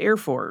U.S. Air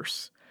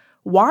Force.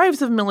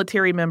 Wives of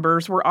military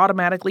members were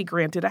automatically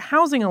granted a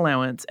housing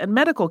allowance and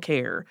medical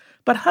care,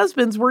 but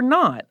husbands were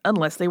not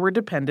unless they were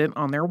dependent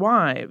on their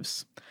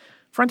wives.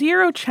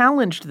 Frontiero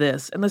challenged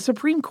this, and the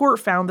Supreme Court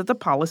found that the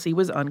policy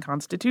was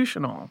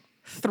unconstitutional.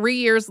 3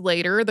 years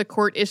later, the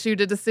court issued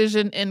a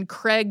decision in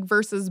Craig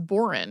versus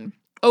Boren.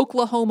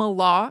 Oklahoma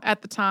law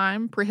at the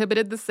time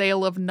prohibited the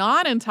sale of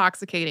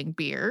non-intoxicating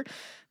beer,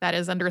 that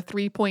is under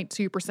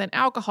 3.2%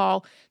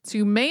 alcohol,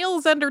 to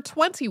males under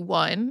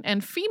 21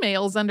 and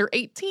females under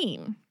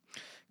 18.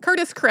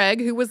 Curtis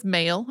Craig, who was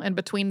male and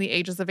between the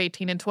ages of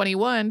 18 and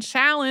 21,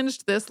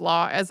 challenged this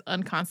law as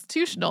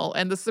unconstitutional,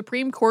 and the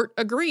Supreme Court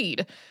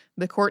agreed.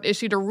 The court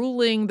issued a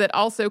ruling that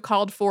also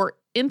called for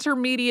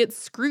intermediate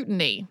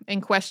scrutiny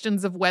in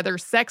questions of whether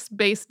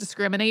sex-based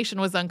discrimination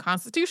was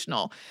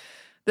unconstitutional.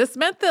 This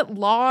meant that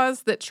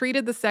laws that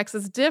treated the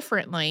sexes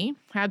differently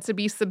had to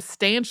be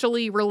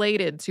substantially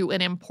related to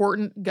an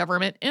important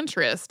government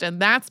interest,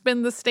 and that's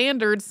been the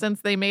standard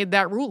since they made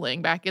that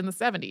ruling back in the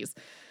 70s.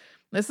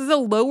 This is a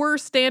lower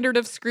standard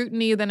of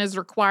scrutiny than is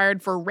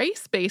required for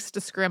race-based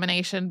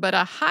discrimination, but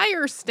a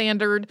higher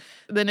standard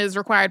than is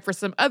required for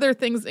some other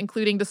things,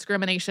 including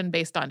discrimination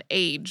based on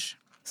age.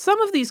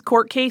 Some of these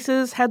court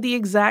cases had the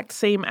exact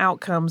same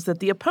outcomes that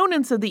the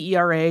opponents of the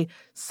ERA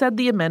said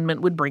the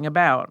amendment would bring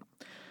about.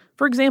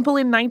 For example,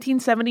 in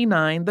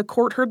 1979, the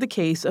court heard the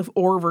case of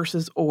Orr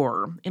versus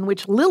Orr, in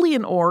which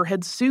Lillian Orr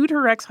had sued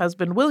her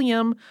ex-husband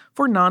William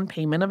for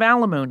non-payment of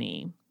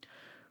alimony.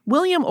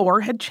 William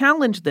Orr had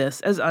challenged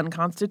this as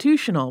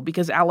unconstitutional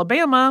because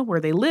Alabama, where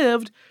they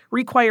lived,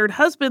 required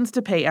husbands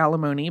to pay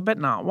alimony but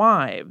not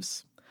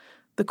wives.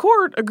 The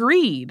court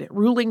agreed,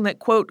 ruling that,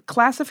 quote,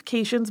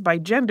 classifications by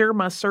gender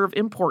must serve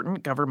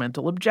important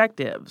governmental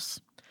objectives.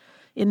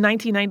 In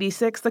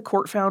 1996, the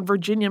court found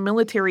Virginia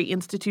Military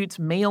Institute's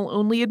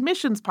male-only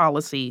admissions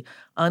policy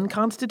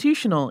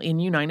unconstitutional in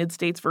United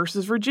States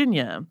versus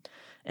Virginia.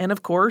 And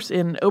of course,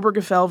 in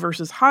Obergefell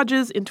versus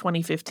Hodges in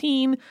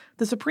 2015,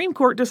 the Supreme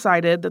Court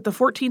decided that the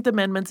 14th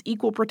Amendment's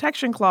Equal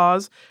Protection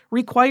Clause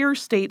requires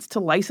states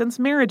to license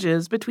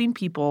marriages between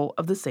people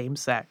of the same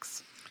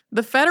sex.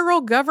 The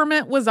federal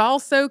government was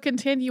also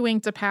continuing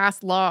to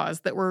pass laws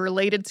that were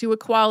related to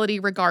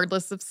equality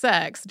regardless of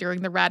sex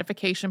during the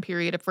ratification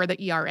period for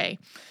the ERA.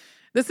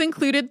 This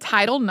included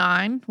Title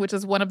IX, which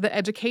is one of the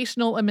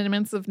educational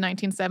amendments of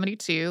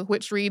 1972,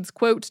 which reads,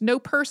 quote, no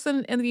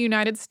person in the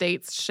United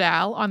States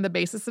shall, on the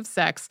basis of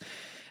sex,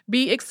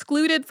 be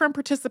excluded from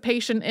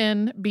participation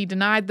in, be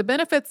denied the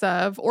benefits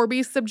of, or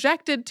be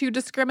subjected to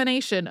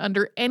discrimination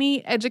under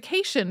any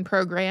education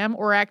program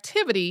or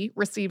activity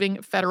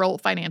receiving federal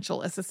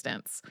financial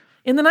assistance.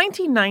 In the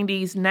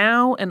 1990s,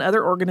 NOW and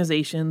other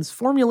organizations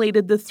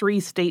formulated the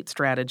three-state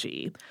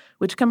strategy,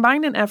 which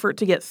combined an effort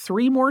to get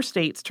 3 more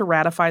states to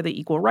ratify the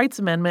Equal Rights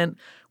Amendment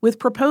with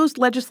proposed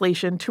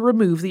legislation to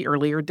remove the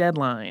earlier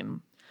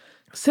deadline.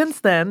 Since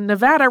then,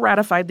 Nevada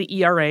ratified the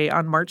ERA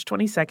on March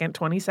 22,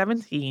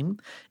 2017,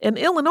 and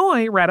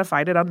Illinois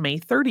ratified it on May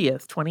 30,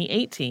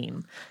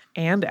 2018.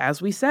 And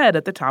as we said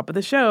at the top of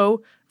the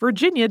show,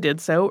 Virginia did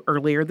so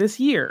earlier this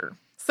year.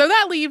 So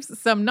that leaves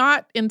some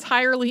not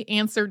entirely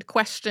answered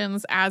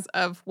questions as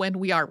of when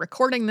we are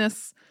recording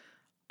this,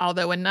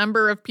 although a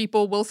number of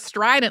people will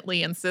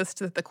stridently insist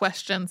that the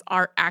questions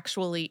are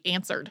actually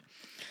answered.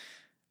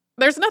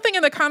 There's nothing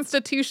in the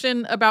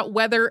Constitution about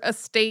whether a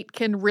state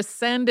can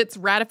rescind its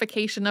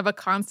ratification of a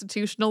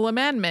constitutional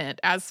amendment,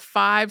 as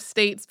 5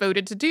 states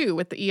voted to do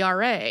with the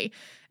ERA.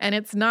 And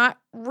it's not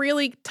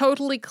really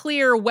totally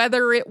clear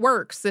whether it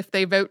works if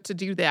they vote to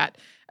do that.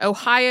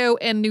 Ohio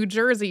and New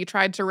Jersey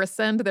tried to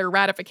rescind their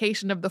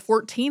ratification of the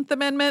 14th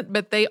Amendment,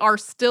 but they are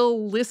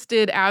still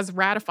listed as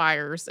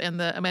ratifiers in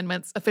the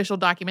amendment's official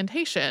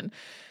documentation.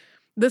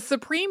 The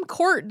Supreme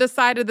Court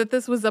decided that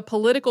this was a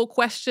political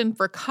question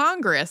for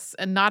Congress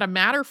and not a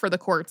matter for the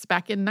courts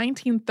back in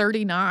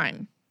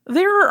 1939.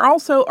 There are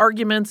also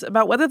arguments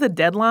about whether the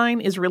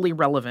deadline is really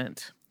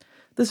relevant.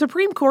 The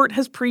Supreme Court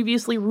has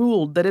previously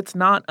ruled that it's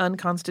not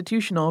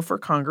unconstitutional for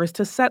Congress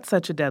to set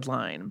such a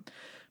deadline.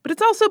 But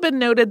it's also been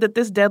noted that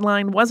this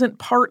deadline wasn't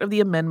part of the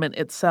amendment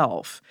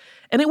itself,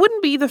 and it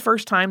wouldn't be the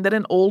first time that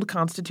an old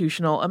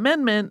constitutional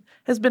amendment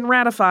has been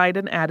ratified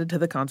and added to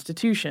the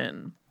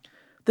Constitution.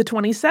 The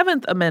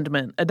 27th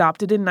Amendment,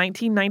 adopted in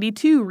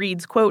 1992,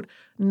 reads, quote,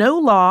 no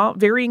law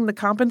varying the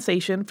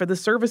compensation for the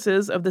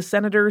services of the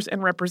senators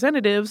and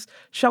representatives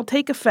shall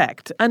take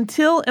effect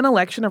until an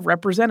election of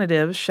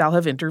representatives shall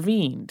have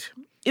intervened.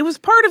 It was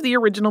part of the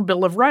original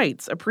Bill of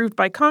Rights, approved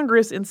by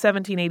Congress in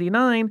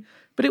 1789,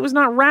 but it was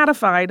not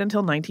ratified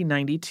until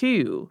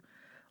 1992.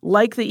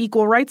 Like the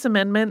Equal Rights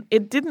Amendment,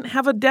 it didn't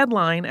have a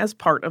deadline as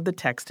part of the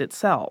text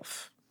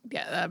itself.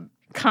 Yeah,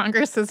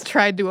 Congress has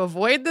tried to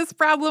avoid this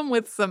problem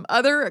with some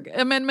other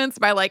amendments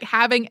by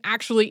having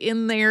actually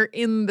in there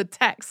in the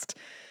text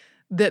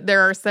that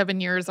there are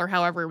 7 years or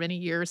however many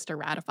years to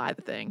ratify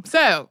the thing.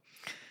 So,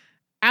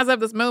 as of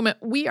this moment,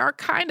 we are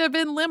kind of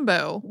in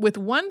limbo, with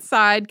one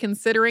side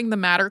considering the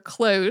matter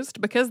closed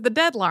because the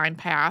deadline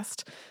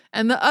passed,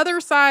 and the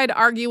other side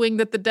arguing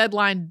that the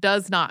deadline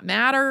does not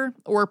matter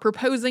or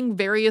proposing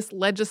various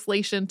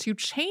legislation to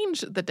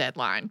change the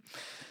deadline.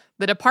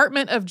 The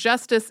Department of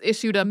Justice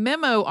issued a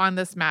memo on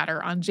this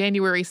matter on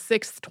January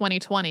 6,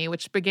 2020,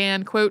 which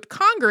began, quote,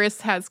 Congress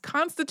has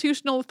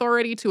constitutional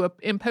authority to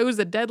impose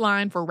a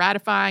deadline for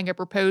ratifying a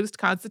proposed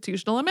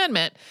constitutional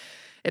amendment.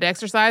 It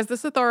exercised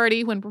this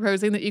authority when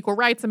proposing the Equal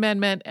Rights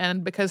Amendment,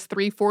 and because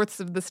 3/4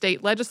 of the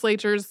state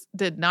legislatures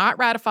did not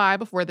ratify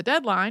before the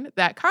deadline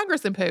that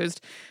Congress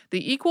imposed,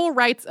 the Equal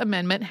Rights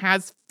Amendment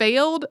has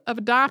failed of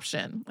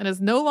adoption and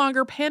is no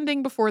longer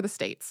pending before the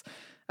states.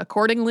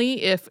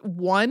 Accordingly, if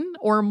one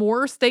or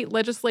more state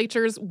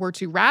legislatures were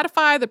to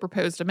ratify the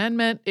proposed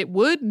amendment, it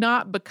would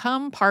not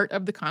become part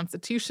of the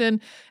Constitution,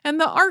 and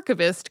the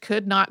archivist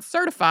could not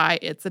certify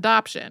its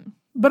adoption.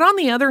 But on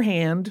the other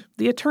hand,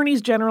 the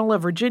Attorneys General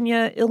of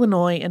Virginia,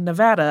 Illinois, and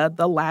Nevada,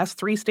 the last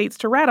 3 states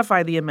to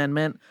ratify the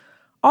amendment,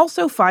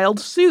 also filed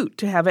suit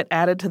to have it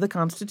added to the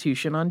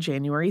Constitution on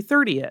January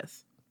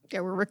 30th.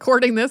 Yeah, we're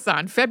recording this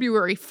on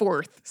February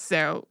 4th,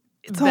 so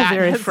it's all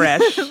very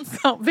fresh.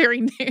 It's all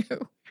very new.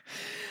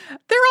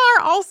 There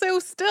are also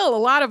still a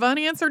lot of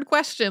unanswered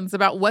questions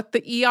about what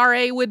the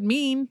ERA would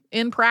mean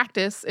in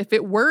practice if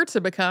it were to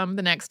become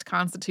the next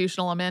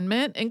constitutional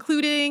amendment,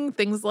 including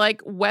things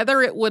like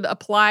whether it would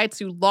apply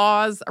to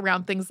laws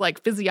around things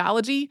like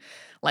physiology,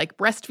 like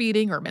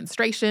breastfeeding or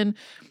menstruation,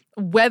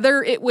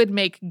 whether it would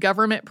make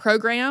government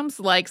programs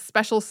like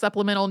Special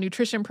Supplemental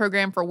Nutrition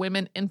Program for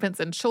Women, Infants,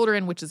 and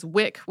Children, which is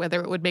WIC,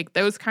 whether it would make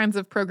those kinds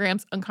of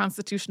programs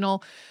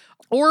unconstitutional,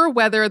 or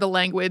whether the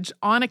language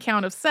on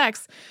account of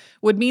sex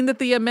would mean that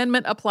the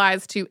amendment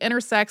applies to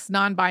intersex,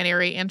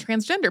 non-binary, and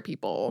transgender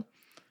people.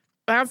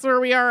 That's where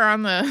we are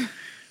on the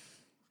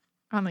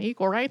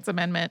Equal Rights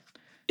Amendment.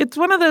 It's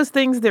one of those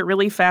things that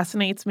really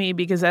fascinates me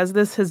because as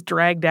this has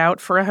dragged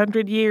out for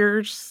 100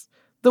 years,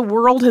 the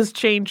world has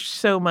changed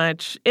so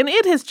much, and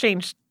it has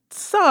changed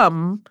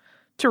some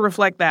to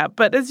reflect that.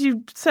 But as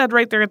you said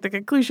right there at the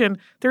conclusion,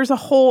 there's a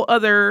whole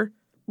other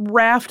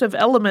raft of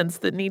elements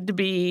that need to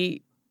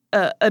be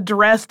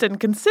addressed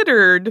and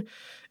considered,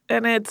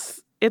 and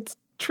it's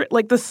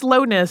like the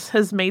slowness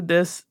has made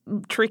this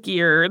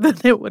trickier than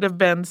it would have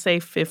been, say,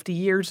 50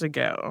 years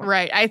ago.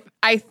 Right.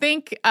 I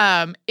think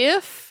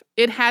if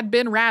it had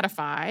been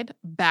ratified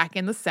back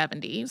in the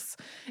 70s,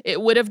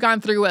 it would have gone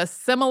through a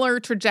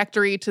similar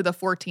trajectory to the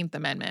 14th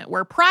Amendment,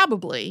 where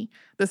probably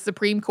the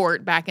Supreme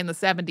Court back in the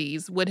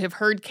 70s would have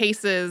heard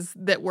cases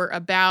that were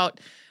about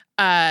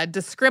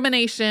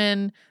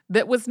discrimination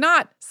that was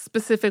not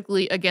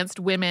specifically against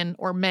women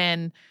or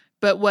men,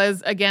 but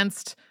was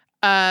against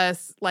an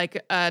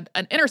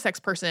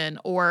intersex person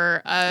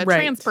or a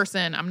trans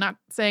person. I'm not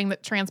saying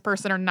that trans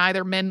person are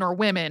neither men nor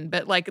women,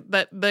 but like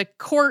the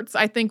courts,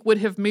 I think, would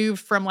have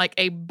moved from like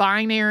a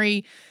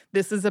binary,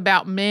 this is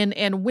about men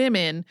and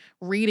women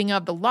reading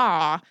of the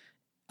law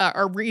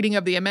or reading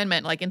of the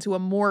amendment, like into a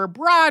more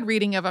broad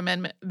reading of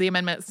the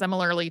amendment,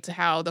 similarly to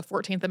how the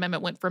 14th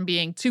Amendment went from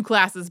being 2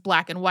 classes,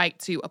 black and white,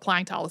 to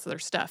applying to all this other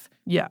stuff.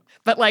 Yeah.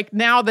 But like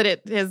now that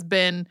it has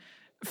been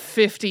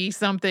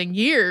 50-something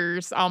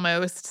years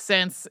almost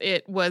since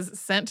it was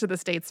sent to the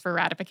states for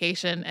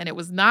ratification and it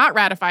was not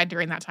ratified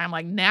during that time,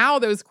 like now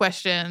those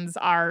questions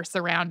are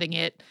surrounding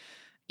it,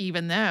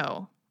 even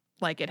though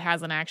like it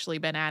hasn't actually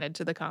been added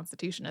to the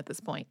Constitution at this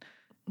point.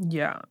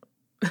 Yeah.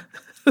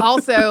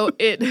 Also,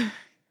 it's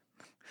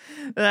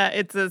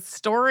a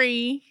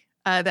story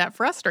that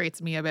frustrates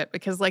me a bit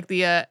because like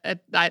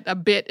a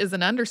bit is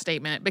an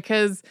understatement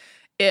because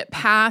it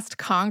passed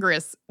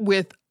Congress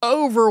with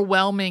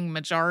overwhelming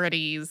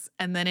majorities,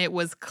 and then it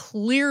was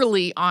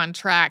clearly on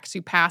track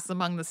to pass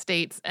among the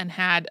states and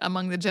had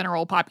among the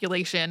general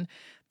population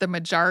the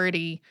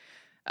majority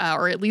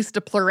or at least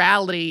a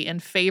plurality in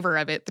favor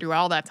of it through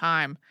all that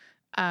time,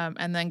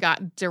 and then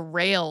got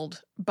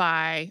derailed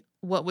by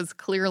what was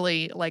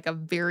clearly like a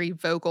very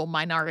vocal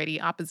minority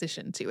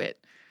opposition to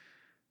it.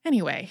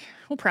 Anyway,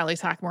 we'll probably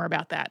talk more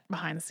about that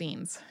behind the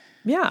scenes.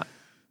 Yeah.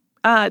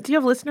 Do you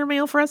have listener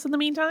mail for us in the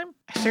meantime?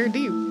 I sure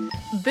do.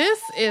 This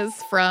is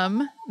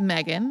from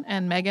Megan,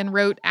 and Megan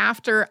wrote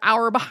after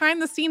our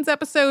behind-the-scenes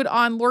episode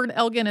on Lord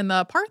Elgin and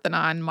the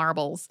Parthenon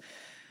marbles,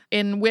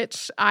 in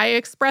which I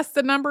expressed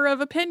a number of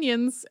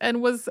opinions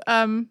and was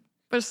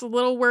just a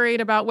little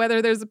worried about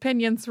whether those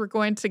opinions were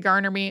going to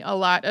garner me a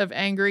lot of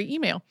angry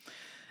email.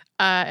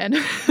 And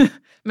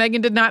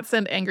Megan did not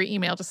send angry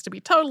email, just to be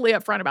totally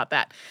upfront about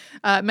that.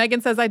 Megan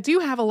says, I do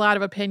have a lot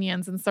of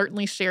opinions and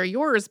certainly share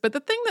yours, but the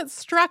thing that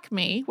struck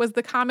me was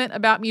the comment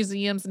about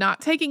museums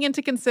not taking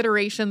into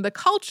consideration the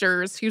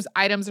cultures whose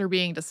items are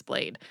being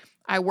displayed.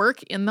 I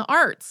work in the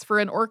arts for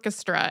an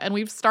orchestra, and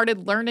we've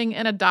started learning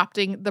and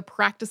adopting the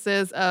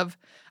practices of,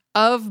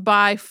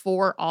 by,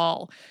 for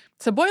all.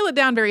 To boil it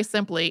down very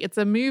simply, it's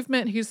a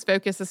movement whose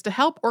focus is to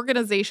help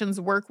organizations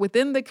work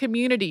within the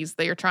communities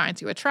they are trying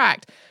to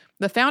attract.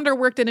 The founder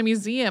worked in a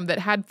museum that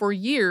had for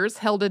years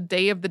held a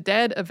Day of the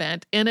Dead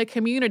event in a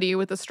community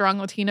with a strong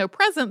Latino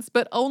presence,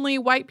 but only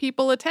white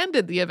people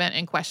attended the event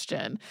in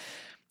question.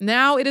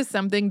 Now it is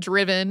something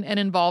driven and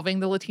involving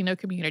the Latino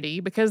community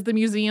because the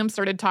museum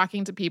started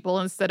talking to people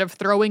instead of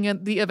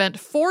throwing the event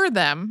for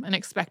them and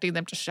expecting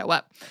them to show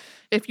up.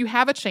 If you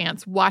have a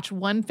chance, watch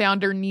one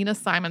founder, Nina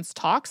Simons,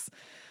 talks.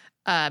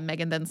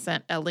 Megan then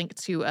sent a link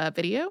to a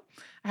video.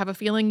 I have a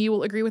feeling you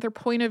will agree with her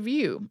point of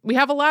view. We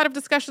have a lot of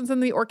discussions in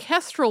the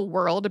orchestral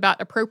world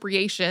about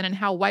appropriation and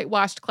how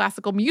whitewashed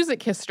classical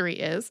music history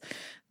is.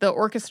 The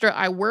orchestra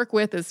I work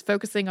with is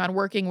focusing on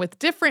working with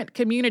different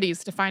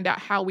communities to find out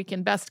how we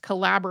can best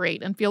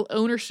collaborate and feel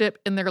ownership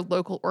in their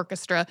local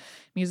orchestra.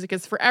 Music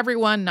is for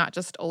everyone, not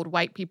just old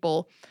white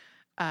people.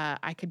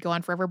 I could go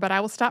on forever, but I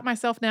will stop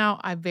myself now.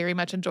 I very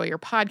much enjoy your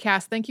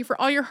podcast. Thank you for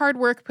all your hard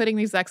work putting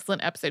these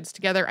excellent episodes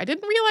together. I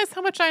didn't realize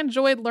how much I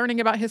enjoyed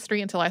learning about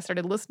history until I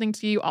started listening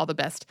to you. All the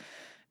best,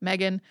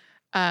 Megan.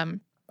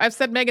 I've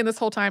said Megan this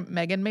whole time.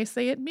 Megan may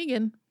say it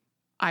Megan.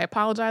 I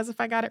apologize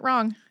if I got it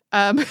wrong.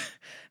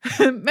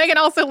 Megan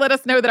also let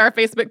us know that our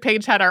Facebook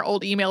page had our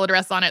old email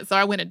address on it, so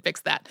I went and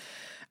fixed that.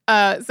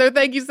 So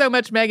thank you so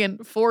much, Megan,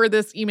 for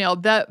this email.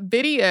 The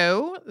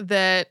video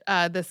that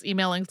this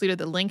email included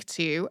the link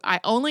to, I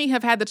only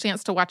have had the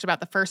chance to watch about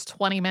the first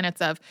 20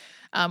 minutes of.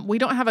 We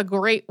don't have a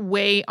great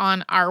way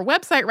on our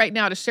website right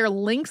now to share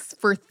links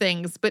for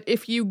things, but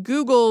if you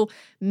Google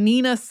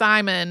Nina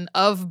Simon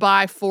of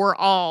By For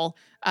All,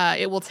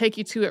 it will take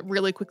you to it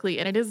really quickly.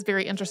 And it is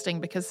very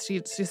interesting because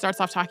she starts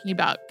off talking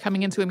about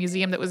coming into a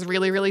museum that was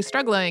really, really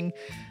struggling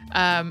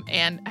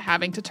and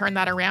having to turn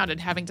that around and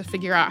having to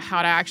figure out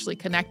how to actually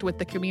connect with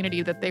the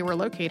community that they were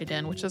located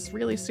in, which is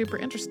really super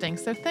interesting.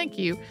 So thank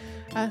you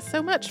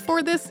so much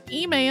for this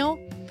email.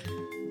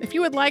 If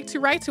you would like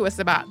to write to us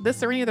about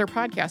this or any other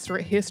podcast, we're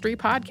at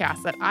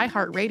historypodcasts at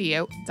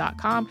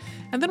iHeartRadio.com.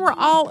 And then we're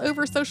all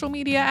over social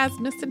media as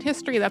Missed in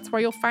History. That's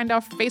where you'll find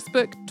our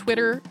Facebook,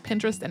 Twitter,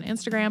 Pinterest, and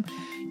Instagram.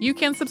 You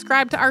can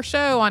subscribe to our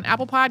show on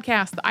Apple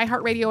Podcasts, the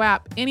iHeartRadio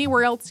app,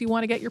 anywhere else you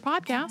want to get your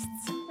podcasts.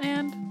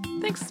 And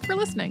thanks for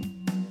listening.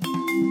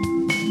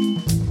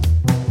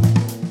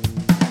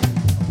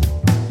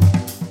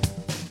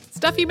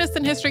 Stuff You Missed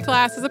in History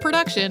Class is a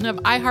production of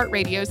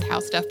iHeartRadio's How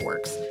Stuff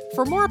Works.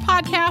 For more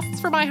podcasts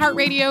from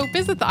iHeartRadio,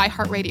 visit the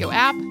iHeartRadio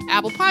app,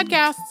 Apple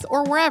Podcasts,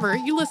 or wherever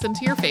you listen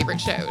to your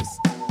favorite shows.